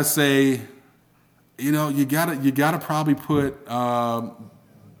Brown, I got to say, you gotta probably put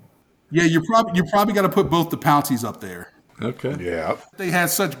you probably got to put both the Pounceys up there. Okay. Yeah. They had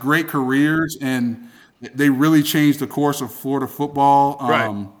such great careers, and they really changed the course of Florida football.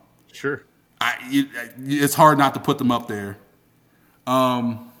 Right. Sure. It's hard not to put them up there.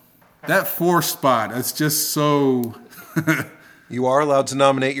 That 4th spot, it's just so. You are allowed to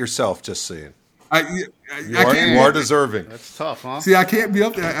nominate yourself, just saying. You are deserving. That's tough, huh? See, I can't be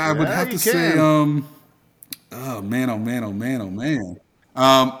up there. I would have to say, oh man.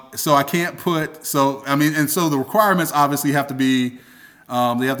 So I can't put. So the requirements obviously have to be.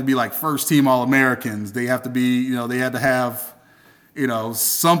 They have to be like first team All-Americans. They have to be. They had to have.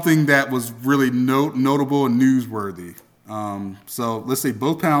 Something that was really notable and newsworthy. So let's say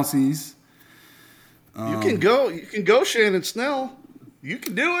both Pounceys. You can go, Shannon Snell. You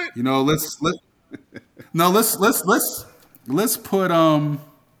can do it. Let's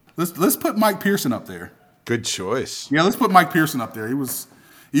put Mike Pearson up there. Good choice. Yeah, let's put Mike Pearson up there. He was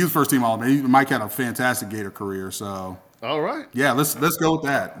first team All-American. Mike had a fantastic Gator career. So all right. Yeah, let's go with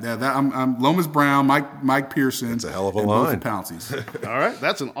that. Yeah, I'm Lomas Brown, Mike Pearson. That's a hell of a line. Both the Pounceys. All right,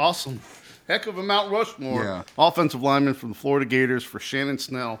 that's an awesome. Heck of a Mount Rushmore. Yeah. Offensive lineman from the Florida Gators for Shannon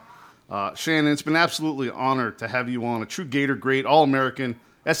Snell. Shannon, it's been absolutely an honor to have you on. A true Gator great, All-American,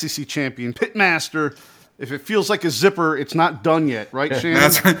 SEC champion, pitmaster. If it feels like a zipper, it's not done yet, right, Shannon?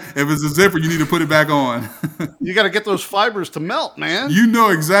 That's right. If it's a zipper, you need to put it back on. You got to get those fibers to melt, man. You know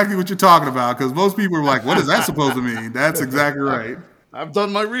exactly what you're talking about, because most people are like, what is that supposed to mean? That's exactly right. I've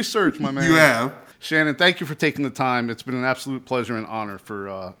done my research, my man. You have. Shannon, thank you for taking the time. It's been an absolute pleasure and honor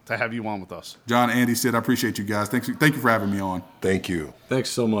to have you on with us. John, Andy, Sid, I appreciate you guys. Thank you for having me on. Thank you.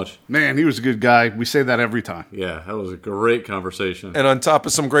 Thanks so much. Man, he was a good guy. We say that every time. Yeah, that was a great conversation. And on top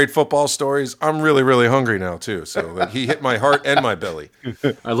of some great football stories, I'm really, really hungry now, too. So he hit my heart and my belly.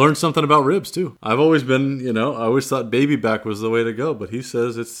 I learned something about ribs, too. I've always been, I always thought baby back was the way to go, but he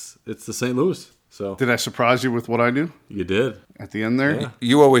says it's the St. Louis. So did I surprise you with what I knew? You did. At the end there? Yeah.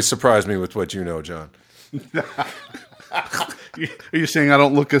 You always surprise me with what you know, John. Are you saying I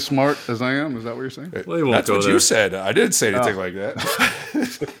don't look as smart as I am? Is that what you're saying? Well, that's what you said. I didn't say anything like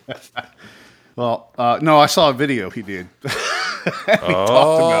that. Well, no, I saw a video he did. He talked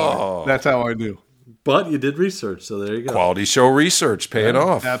about it. That's how I knew. But you did research, so there you go. Quality show research paying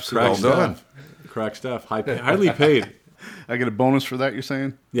off. Absolutely. Well done. Crack staff. Highly paid. I get a bonus for that, you're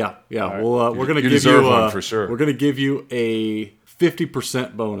saying? Yeah. Right. Well, we're going to give deserve you one for sure. We're going to give you a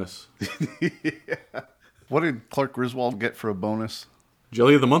 50% bonus. Yeah. What did Clark Griswold get for a bonus?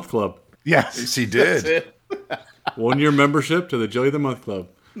 Jelly of the Month Club. Yes, he did. 1 year membership to the Jelly of the Month Club.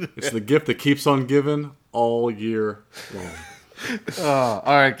 It's the gift that keeps on giving all year long.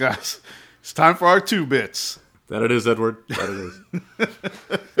 All right, guys. It's time for our 2 bits. That it is, Edward. That it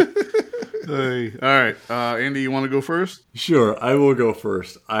is. Hey. All right. Andy, you want to go first? Sure, I will go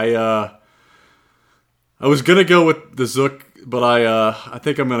first. I was going to go with the Zook, but I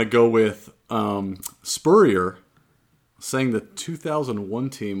think I'm going to go with Spurrier, saying the 2001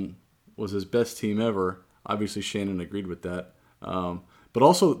 team was his best team ever. Obviously, Shannon agreed with that. But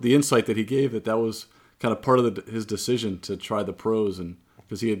also the insight that he gave that was kind of part of his decision to try the pros, and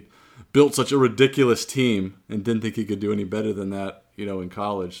because he had built such a ridiculous team and didn't think he could do any better than that, in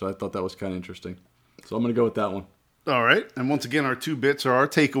college. So I thought that was kind of interesting. So I'm going to go with that one. All right. And once again, our 2 bits are our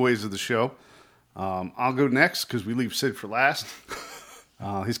takeaways of the show. I'll go next because we leave Sid for last.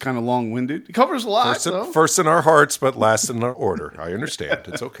 He's kind of long-winded. He covers a lot, First in our hearts, but last in our order. I understand.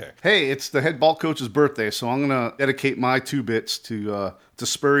 It's okay. Hey, it's the head ball coach's birthday, so I'm going to dedicate my 2 bits to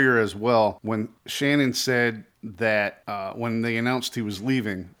Spurrier as well. When Shannon said that when they announced he was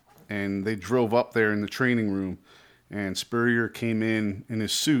leaving and they drove up there in the training room and Spurrier came in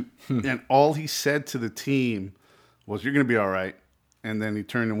his suit and all he said to the team was, "You're going to be all right." And then he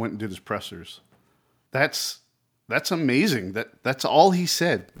turned and went and did his pressers. That's amazing. That's all he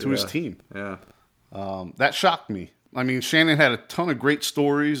said to his team. Yeah. That shocked me. I mean, Shannon had a ton of great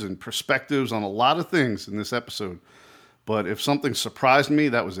stories and perspectives on a lot of things in this episode. But if something surprised me,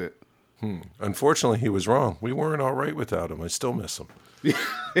 that was it. Unfortunately, he was wrong. We weren't all right without him. I still miss him.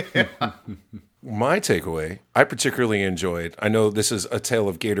 My takeaway, I particularly enjoyed, I know this is a tale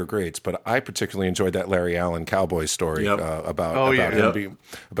of Gator greats, but I particularly enjoyed that Larry Allen Cowboys story about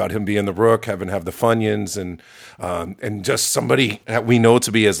him being the Rook, have the Funyuns, and just somebody that we know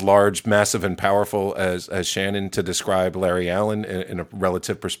to be as large, massive, and powerful as Shannon to describe Larry Allen in a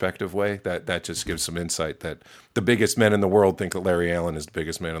relative perspective way. That just gives some insight that the biggest men in the world think that Larry Allen is the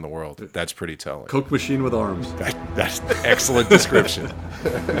biggest man in the world. That's pretty telling. Coke machine with arms. That's an excellent description.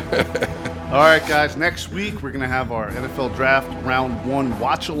 All right, guys, next week we're going to have our NFL Draft Round 1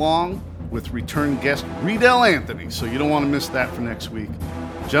 watch-along with return guest Riedel Anthony, so you don't want to miss that for next week.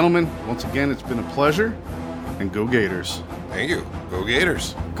 Gentlemen, once again, it's been a pleasure, and go Gators. Thank you. Go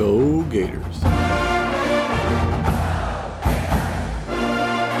Gators. Go Gators.